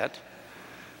accident.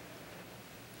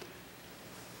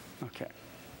 Okay.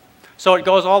 So it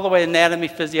goes all the way: anatomy,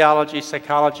 physiology,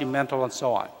 psychology, mental, and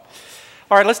so on.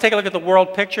 All right, let's take a look at the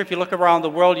world picture. If you look around the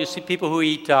world, you see people who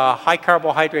eat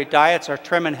high-carbohydrate diets are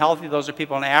trim and healthy. Those are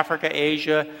people in Africa,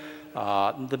 Asia,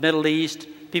 the Middle East.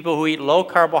 People who eat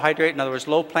low-carbohydrate, in other words,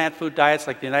 low-plant food diets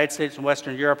like the United States and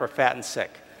Western Europe, are fat and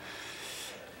sick.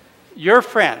 Your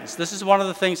friends, this is one of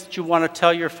the things that you want to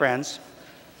tell your friends.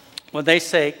 When they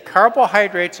say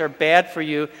carbohydrates are bad for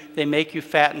you, they make you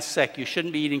fat and sick, you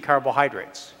shouldn't be eating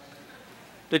carbohydrates.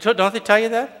 Don't they tell you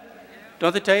that?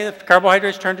 Don't they tell you that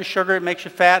carbohydrates turn to sugar, it makes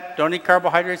you fat? Don't eat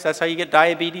carbohydrates, that's how you get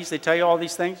diabetes. They tell you all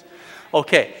these things.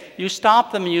 Okay, you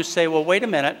stop them and you say, well, wait a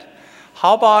minute.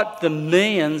 How about the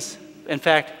millions, in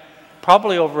fact,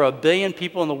 probably over 1 billion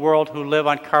people in the world who live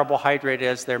on carbohydrate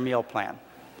as their meal plan?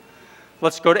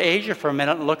 Let's go to Asia for a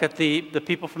minute and look at the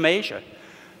people from Asia.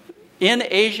 In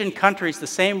Asian countries, the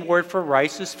same word for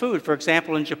rice is food. For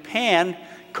example, in Japan,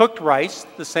 cooked rice,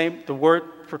 the word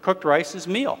for cooked rice is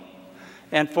meal.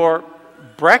 And for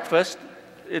breakfast,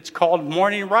 it's called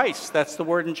morning rice. That's the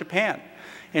word in Japan.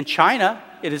 In China,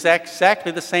 it is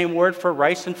exactly the same word for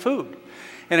rice and food.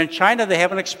 And in China, they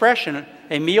have an expression: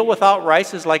 a meal without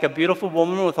rice is like a beautiful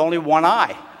woman with only one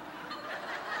eye.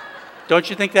 Don't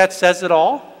you think that says it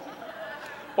all?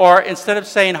 Or instead of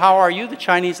saying, how are you, the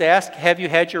Chinese ask, have you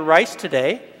had your rice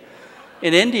today?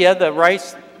 In India, the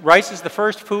rice is the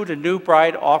first food a new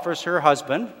bride offers her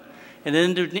husband. And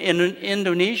in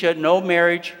Indonesia, no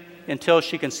marriage until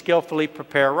she can skillfully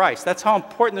prepare rice. That's how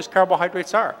important these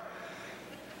carbohydrates are.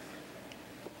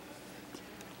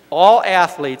 All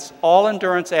athletes, all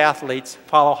endurance athletes,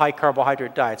 follow high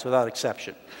carbohydrate diets without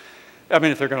exception. I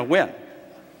mean, if they're going to win.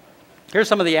 Here's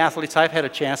some of the athletes I've had a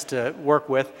chance to work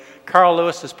with. Carl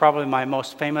Lewis is probably my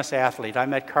most famous athlete. I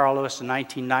met Carl Lewis in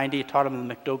 1990, taught him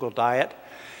the McDougall diet.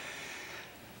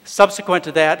 Subsequent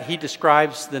to that, he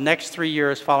describes the next 3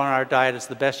 years following our diet as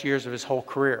the best years of his whole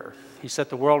career. He set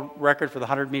the world record for the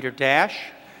 100-meter dash.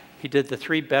 He did the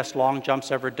 3 best long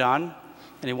jumps ever done,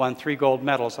 and he won 3 gold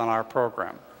medals on our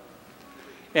program.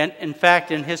 And in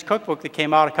fact, in his cookbook that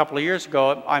came out a couple of years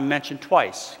ago, I mentioned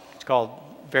twice. It's called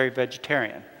Very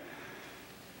Vegetarian.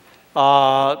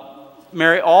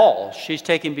 Mary All, she's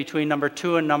taken between number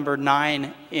 2 and number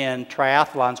 9 in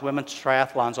triathlons, women's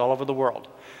triathlons all over the world.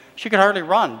 She could hardly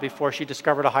run before she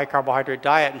discovered a high-carbohydrate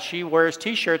diet, and she wears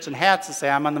T-shirts and hats that say,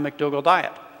 I'm on the McDougall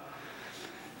diet.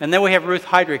 And then we have Ruth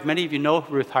Heydrich. Many of you know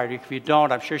Ruth Heydrich. If you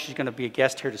don't, I'm sure she's going to be a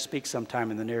guest here to speak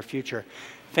sometime in the near future.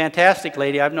 Fantastic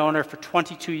lady. I've known her for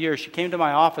 22 years. She came to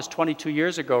my office 22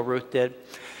 years ago, Ruth did.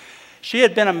 She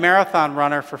had been a marathon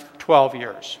runner for 12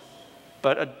 years,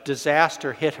 but a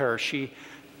disaster hit her. She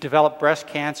developed breast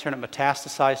cancer, and it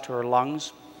metastasized to her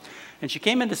lungs. And she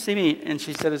came in to see me, and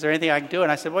she said, is there anything I can do?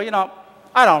 And I said, well, you know,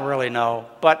 I don't really know,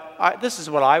 but this is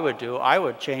what I would do. I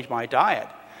would change my diet.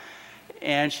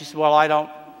 And she said, well, I don't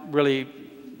really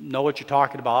know what you're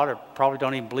talking about, or probably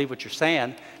don't even believe what you're saying.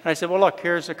 And I said, well, look,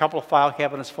 here's a couple of file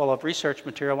cabinets full of research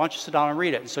material. Why don't you sit down and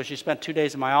read it? And so she spent 2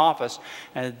 days in my office,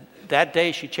 and that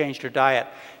day she changed her diet.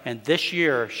 And this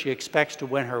year, she expects to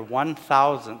win her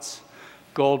 1,000th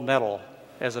gold medal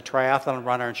as a triathlon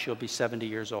runner, and she'll be 70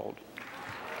 years old.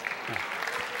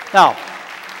 Now,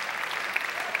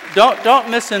 don't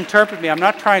misinterpret me. I'm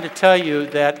not trying to tell you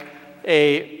that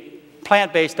a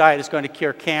plant-based diet is going to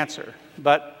cure cancer.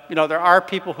 But, you know, there are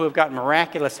people who have gotten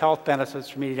miraculous health benefits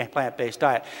from eating a plant-based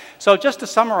diet. So just to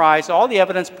summarize, all the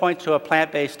evidence points to a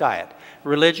plant-based diet.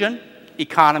 Religion,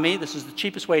 economy, this is the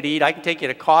cheapest way to eat. I can take you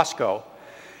to Costco,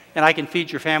 and I can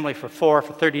feed your family for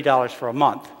 $30 for a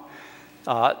month.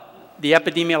 The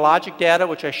epidemiologic data,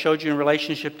 which I showed you in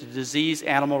relationship to disease,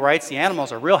 animal rights, the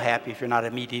animals are real happy if you're not a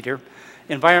meat eater.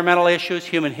 Environmental issues,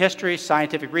 human history,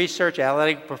 scientific research,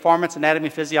 athletic performance, anatomy,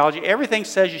 physiology, everything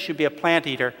says you should be a plant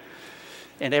eater,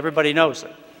 and everybody knows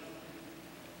it.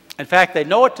 In fact, they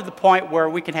know it to the point where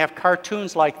we can have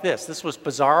cartoons like this. This was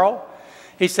Bizarro.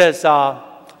 He says,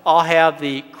 I'll have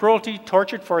the cruelty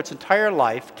tortured for its entire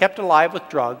life, kept alive with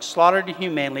drugs, slaughtered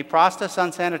inhumanely, processed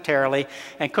unsanitarily,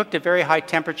 and cooked at very high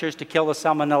temperatures to kill the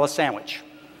salmonella sandwich.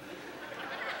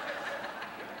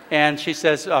 And she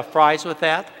says, fries with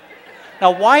that?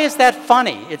 Now, why is that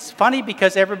funny? It's funny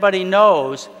because everybody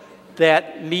knows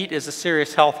that meat is a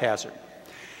serious health hazard.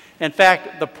 In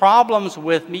fact, the problems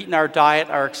with meat in our diet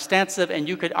are extensive, and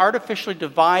you could artificially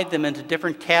divide them into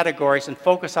different categories and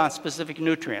focus on specific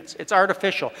nutrients. It's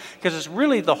artificial because it's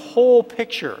really the whole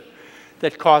picture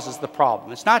that causes the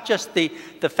problem. It's not just the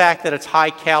fact that it's high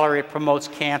calorie, it promotes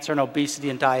cancer and obesity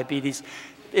and diabetes.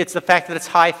 It's the fact that it's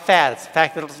high fat. It's the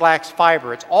fact that it lacks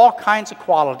fiber. It's all kinds of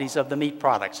qualities of the meat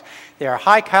products. They are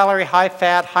high calorie, high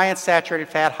fat, high in saturated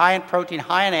fat, high in protein,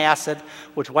 high in acid,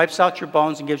 which wipes out your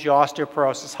bones and gives you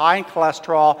osteoporosis, high in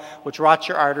cholesterol, which rots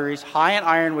your arteries, high in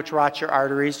iron, which rots your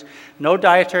arteries, no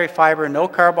dietary fiber, no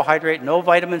carbohydrate, no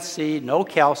vitamin C, no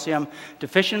calcium,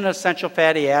 deficient in essential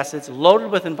fatty acids,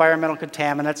 loaded with environmental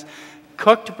contaminants,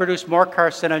 cooked to produce more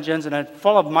carcinogens, and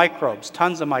full of microbes,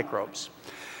 tons of microbes.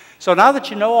 So now that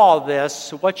you know all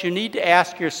this, what you need to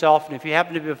ask yourself, and if you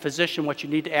happen to be a physician, what you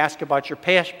need to ask about your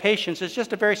patients is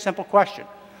just a very simple question.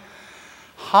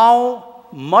 How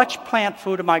much plant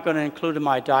food am I going to include in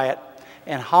my diet,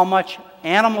 and how much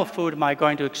animal food am I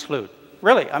going to exclude?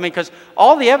 Really, I mean, because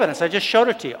all the evidence, I just showed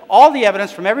it to you, all the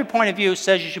evidence from every point of view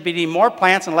says you should be eating more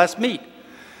plants and less meat.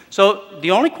 So the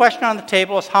only question on the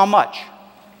table is how much?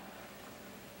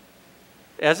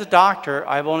 As a doctor,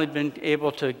 I've only been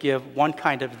able to give one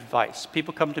kind of advice.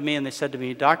 People come to me and they said to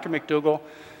me, Dr. McDougall,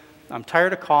 I'm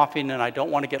tired of coughing and I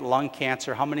don't want to get lung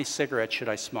cancer. How many cigarettes should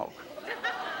I smoke?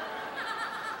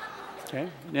 Okay.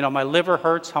 You know, my liver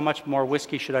hurts. How much more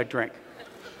whiskey should I drink?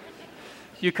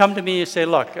 You come to me and you say,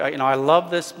 look, you know, I love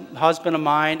this husband of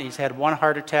mine. He's had one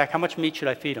heart attack. How much meat should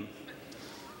I feed him?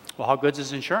 Well, how good's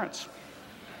his insurance?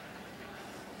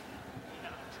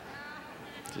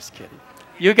 Just kidding.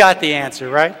 You got the answer,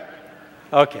 right?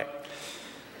 Okay.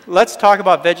 Let's talk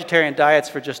about vegetarian diets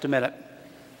for just a minute.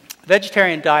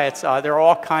 Vegetarian diets, there are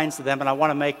all kinds of them, and I want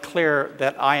to make clear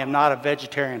that I am not a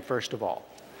vegetarian, first of all.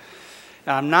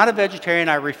 Now, I'm not a vegetarian.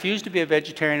 I refuse to be a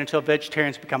vegetarian until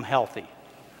vegetarians become healthy.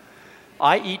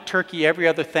 I eat turkey every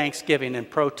other Thanksgiving in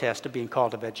protest of being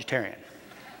called a vegetarian.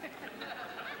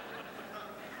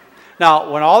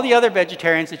 Now, when all the other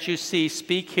vegetarians that you see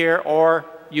speak here or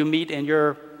you meet in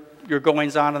your your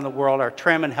goings-on in the world are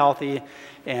trim and healthy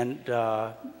and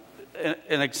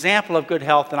an example of good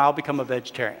health, then I'll become a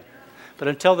vegetarian. But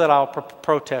until then, I'll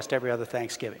protest every other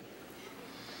Thanksgiving.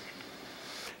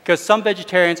 Because some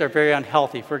vegetarians are very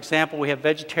unhealthy. For example, we have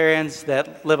vegetarians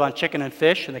that live on chicken and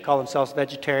fish, and they call themselves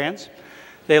vegetarians.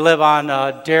 They live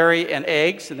on dairy and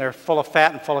eggs, and they're full of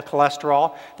fat and full of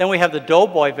cholesterol. Then we have the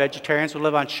doughboy vegetarians who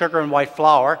live on sugar and white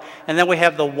flour. And then we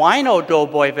have the wino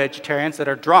doughboy vegetarians that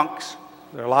are drunks.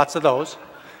 There are lots of those.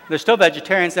 They're still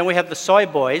vegetarians. Then we have the soy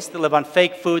boys that live on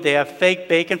fake food. They have fake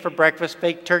bacon for breakfast,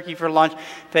 fake turkey for lunch,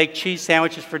 fake cheese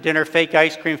sandwiches for dinner, fake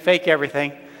ice cream, fake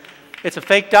everything. It's a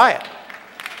fake diet.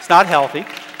 It's not healthy.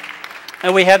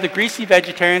 And we have the greasy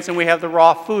vegetarians and we have the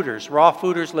raw fooders. Raw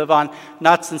fooders live on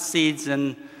nuts and seeds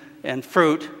and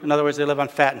fruit. In other words, they live on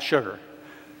fat and sugar.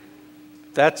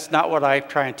 That's not what I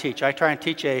try and teach. I try and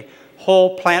teach a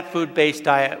whole plant food-based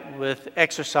diet with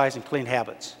exercise and clean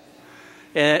habits.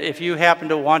 And if you happen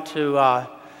to want to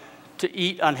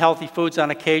eat unhealthy foods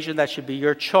on occasion, that should be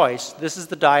your choice. This is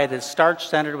the diet that's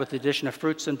starch-centered with the addition of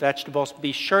fruits and vegetables.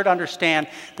 Be sure to understand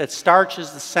that starch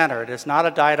is the center. It is not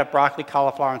a diet of broccoli,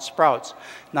 cauliflower, and sprouts.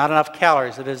 Not enough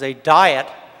calories. It is a diet.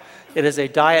 It is a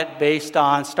diet based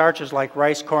on starches like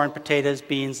rice, corn, potatoes,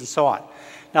 beans, and so on.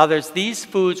 Now, there's these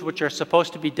foods which are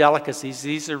supposed to be delicacies.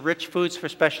 These are rich foods for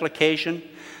special occasion.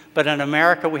 But in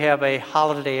America, we have a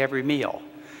holiday every meal.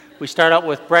 We start out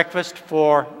with breakfast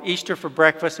for Easter for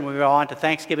breakfast, and we go on to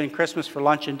Thanksgiving and Christmas for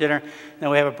lunch and dinner, and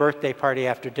then we have a birthday party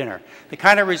after dinner. The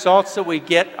kind of results that we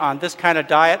get on this kind of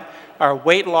diet are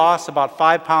weight loss, about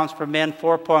 5 pounds for men,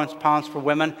 4 pounds for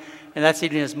women, and that's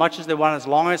eating as much as they want, as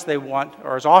long as they want,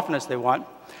 or as often as they want.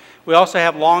 We also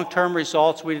have long-term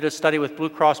results. We did a study with Blue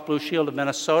Cross Blue Shield of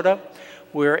Minnesota.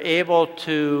 We were able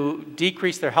to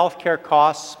decrease their health care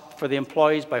costs for the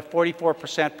employees by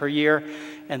 44% per year,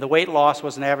 and the weight loss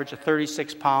was an average of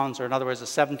 36 pounds, or in other words, a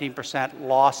 17%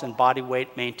 loss in body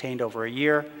weight maintained over a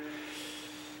year.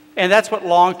 And that's what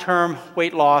long-term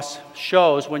weight loss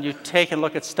shows when you take and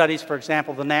look at studies, for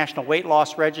example, the National Weight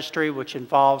Loss Registry, which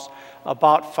involves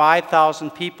about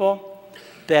 5,000 people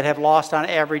that have lost on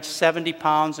average 70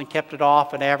 pounds and kept it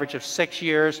off an average of 6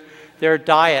 years. Their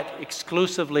diet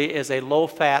exclusively is a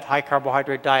low-fat,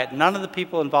 high-carbohydrate diet. None of the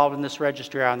people involved in this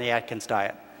registry are on the Atkins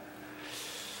diet.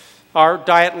 Our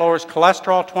diet lowers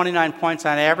cholesterol 29 points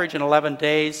on average in 11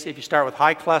 days. If you start with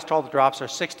high cholesterol, the drops are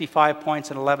 65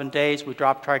 points in 11 days. We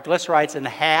drop triglycerides in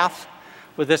half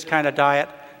with this kind of diet.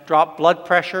 Drop blood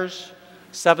pressures,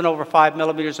 7/5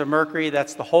 millimeters of mercury.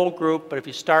 That's the whole group. But if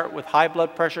you start with high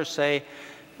blood pressure, say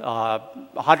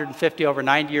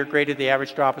 150/90 or greater, the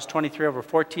average drop is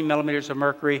 23/14 millimeters of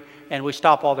mercury. And we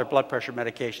stop all their blood pressure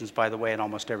medications, by the way, in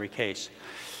almost every case.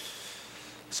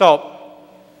 So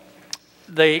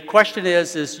the question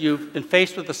is you've been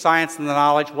faced with the science and the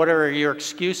knowledge. What are your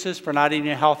excuses for not eating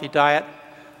a healthy diet?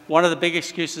 One of the big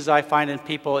excuses I find in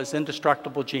people is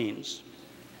indestructible genes.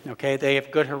 Okay, they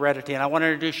have good heredity. And I want to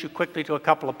introduce you quickly to a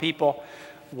couple of people.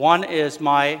 One is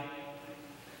my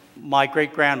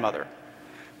great-grandmother.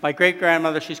 My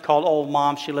great-grandmother, she's called Old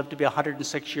Mom. She lived to be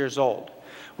 106 years old.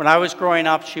 When I was growing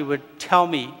up, she would tell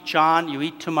me, John, you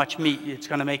eat too much meat. It's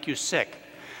going to make you sick.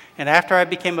 And after I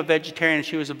became a vegetarian,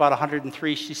 she was about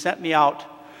 103, she sent me out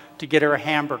to get her a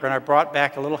hamburger. And I brought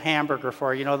back a little hamburger for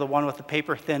her, you know, the one with the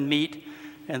paper-thin meat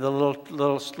and the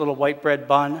little white bread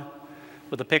bun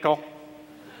with a pickle.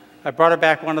 I brought her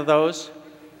back one of those,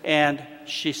 and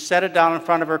she set it down in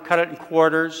front of her, cut it in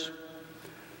quarters,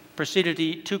 proceeded to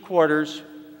eat 2 quarters,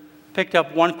 picked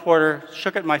up 1 quarter,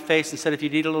 shook it in my face and said, if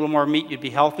you'd eat a little more meat, you'd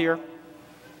be healthier.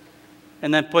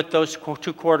 And then put those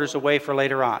 2 quarters away for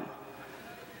later on.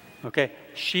 Okay,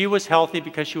 she was healthy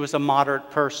because she was a moderate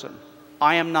person.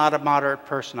 I am not a moderate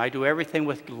person. I do everything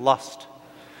with lust,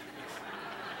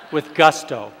 with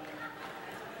gusto.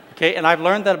 Okay, and I've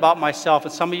learned that about myself,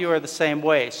 and some of you are the same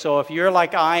way. So if you're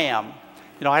like I am,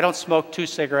 you know, I don't smoke 2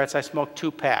 cigarettes, I smoke 2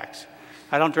 packs.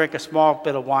 I don't drink a small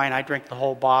bit of wine, I drink the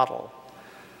whole bottle.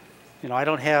 You know, I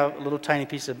don't have a little tiny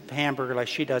piece of hamburger like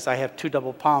she does, I have 2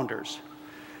 double pounders.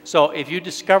 So if you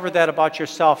discover that about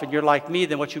yourself and you're like me,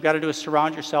 then what you've got to do is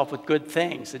surround yourself with good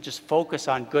things and just focus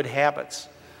on good habits.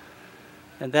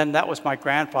 And then that was my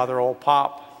grandfather, Old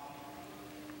Pop.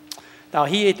 Now,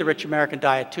 he ate the rich American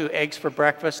diet too, eggs for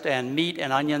breakfast and meat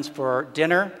and onions for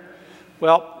dinner.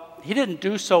 Well, he didn't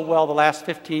do so well the last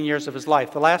 15 years of his life.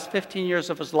 The last 15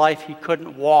 years of his life, he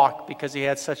couldn't walk because he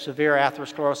had such severe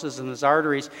atherosclerosis in his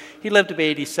arteries. He lived to be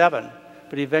 87,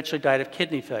 but he eventually died of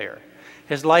kidney failure.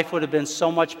 His life would have been so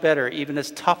much better, even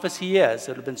as tough as he is, it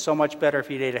would have been so much better if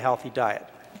he'd ate a healthy diet.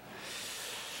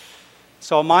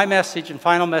 So my message and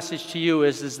final message to you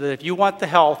is that if you want the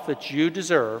health that you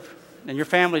deserve and your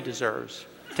family deserves,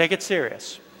 take it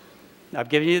serious. I've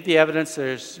given you the evidence.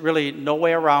 There's really no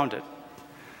way around it.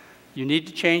 You need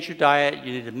to change your diet.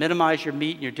 You need to minimize your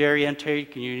meat and your dairy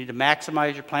intake, and you need to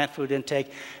maximize your plant food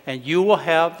intake, and you will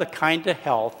have the kind of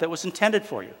health that was intended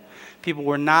for you. People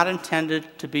were not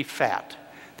intended to be fat.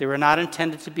 They were not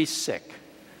intended to be sick.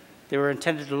 They were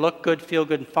intended to look good, feel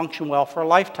good, and function well for a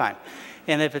lifetime.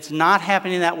 And if it's not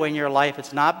happening that way in your life,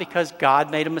 it's not because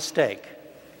God made a mistake.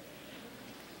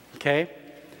 Okay?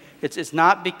 It's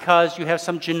not because you have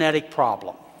some genetic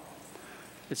problem.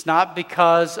 It's not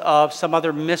because of some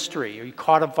other mystery or you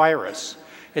caught a virus.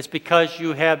 It's because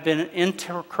you have been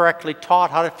incorrectly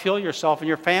taught how to fuel yourself and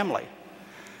your family.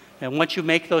 And once you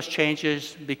make those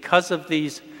changes, because of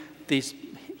these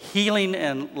healing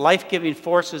and life-giving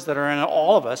forces that are in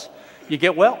all of us, you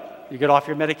get well. You get off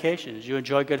your medications. You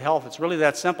enjoy good health. It's really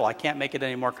that simple. I can't make it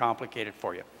any more complicated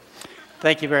for you.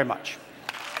 Thank you very much.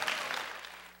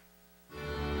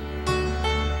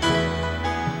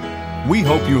 We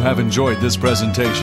hope you have enjoyed this presentation.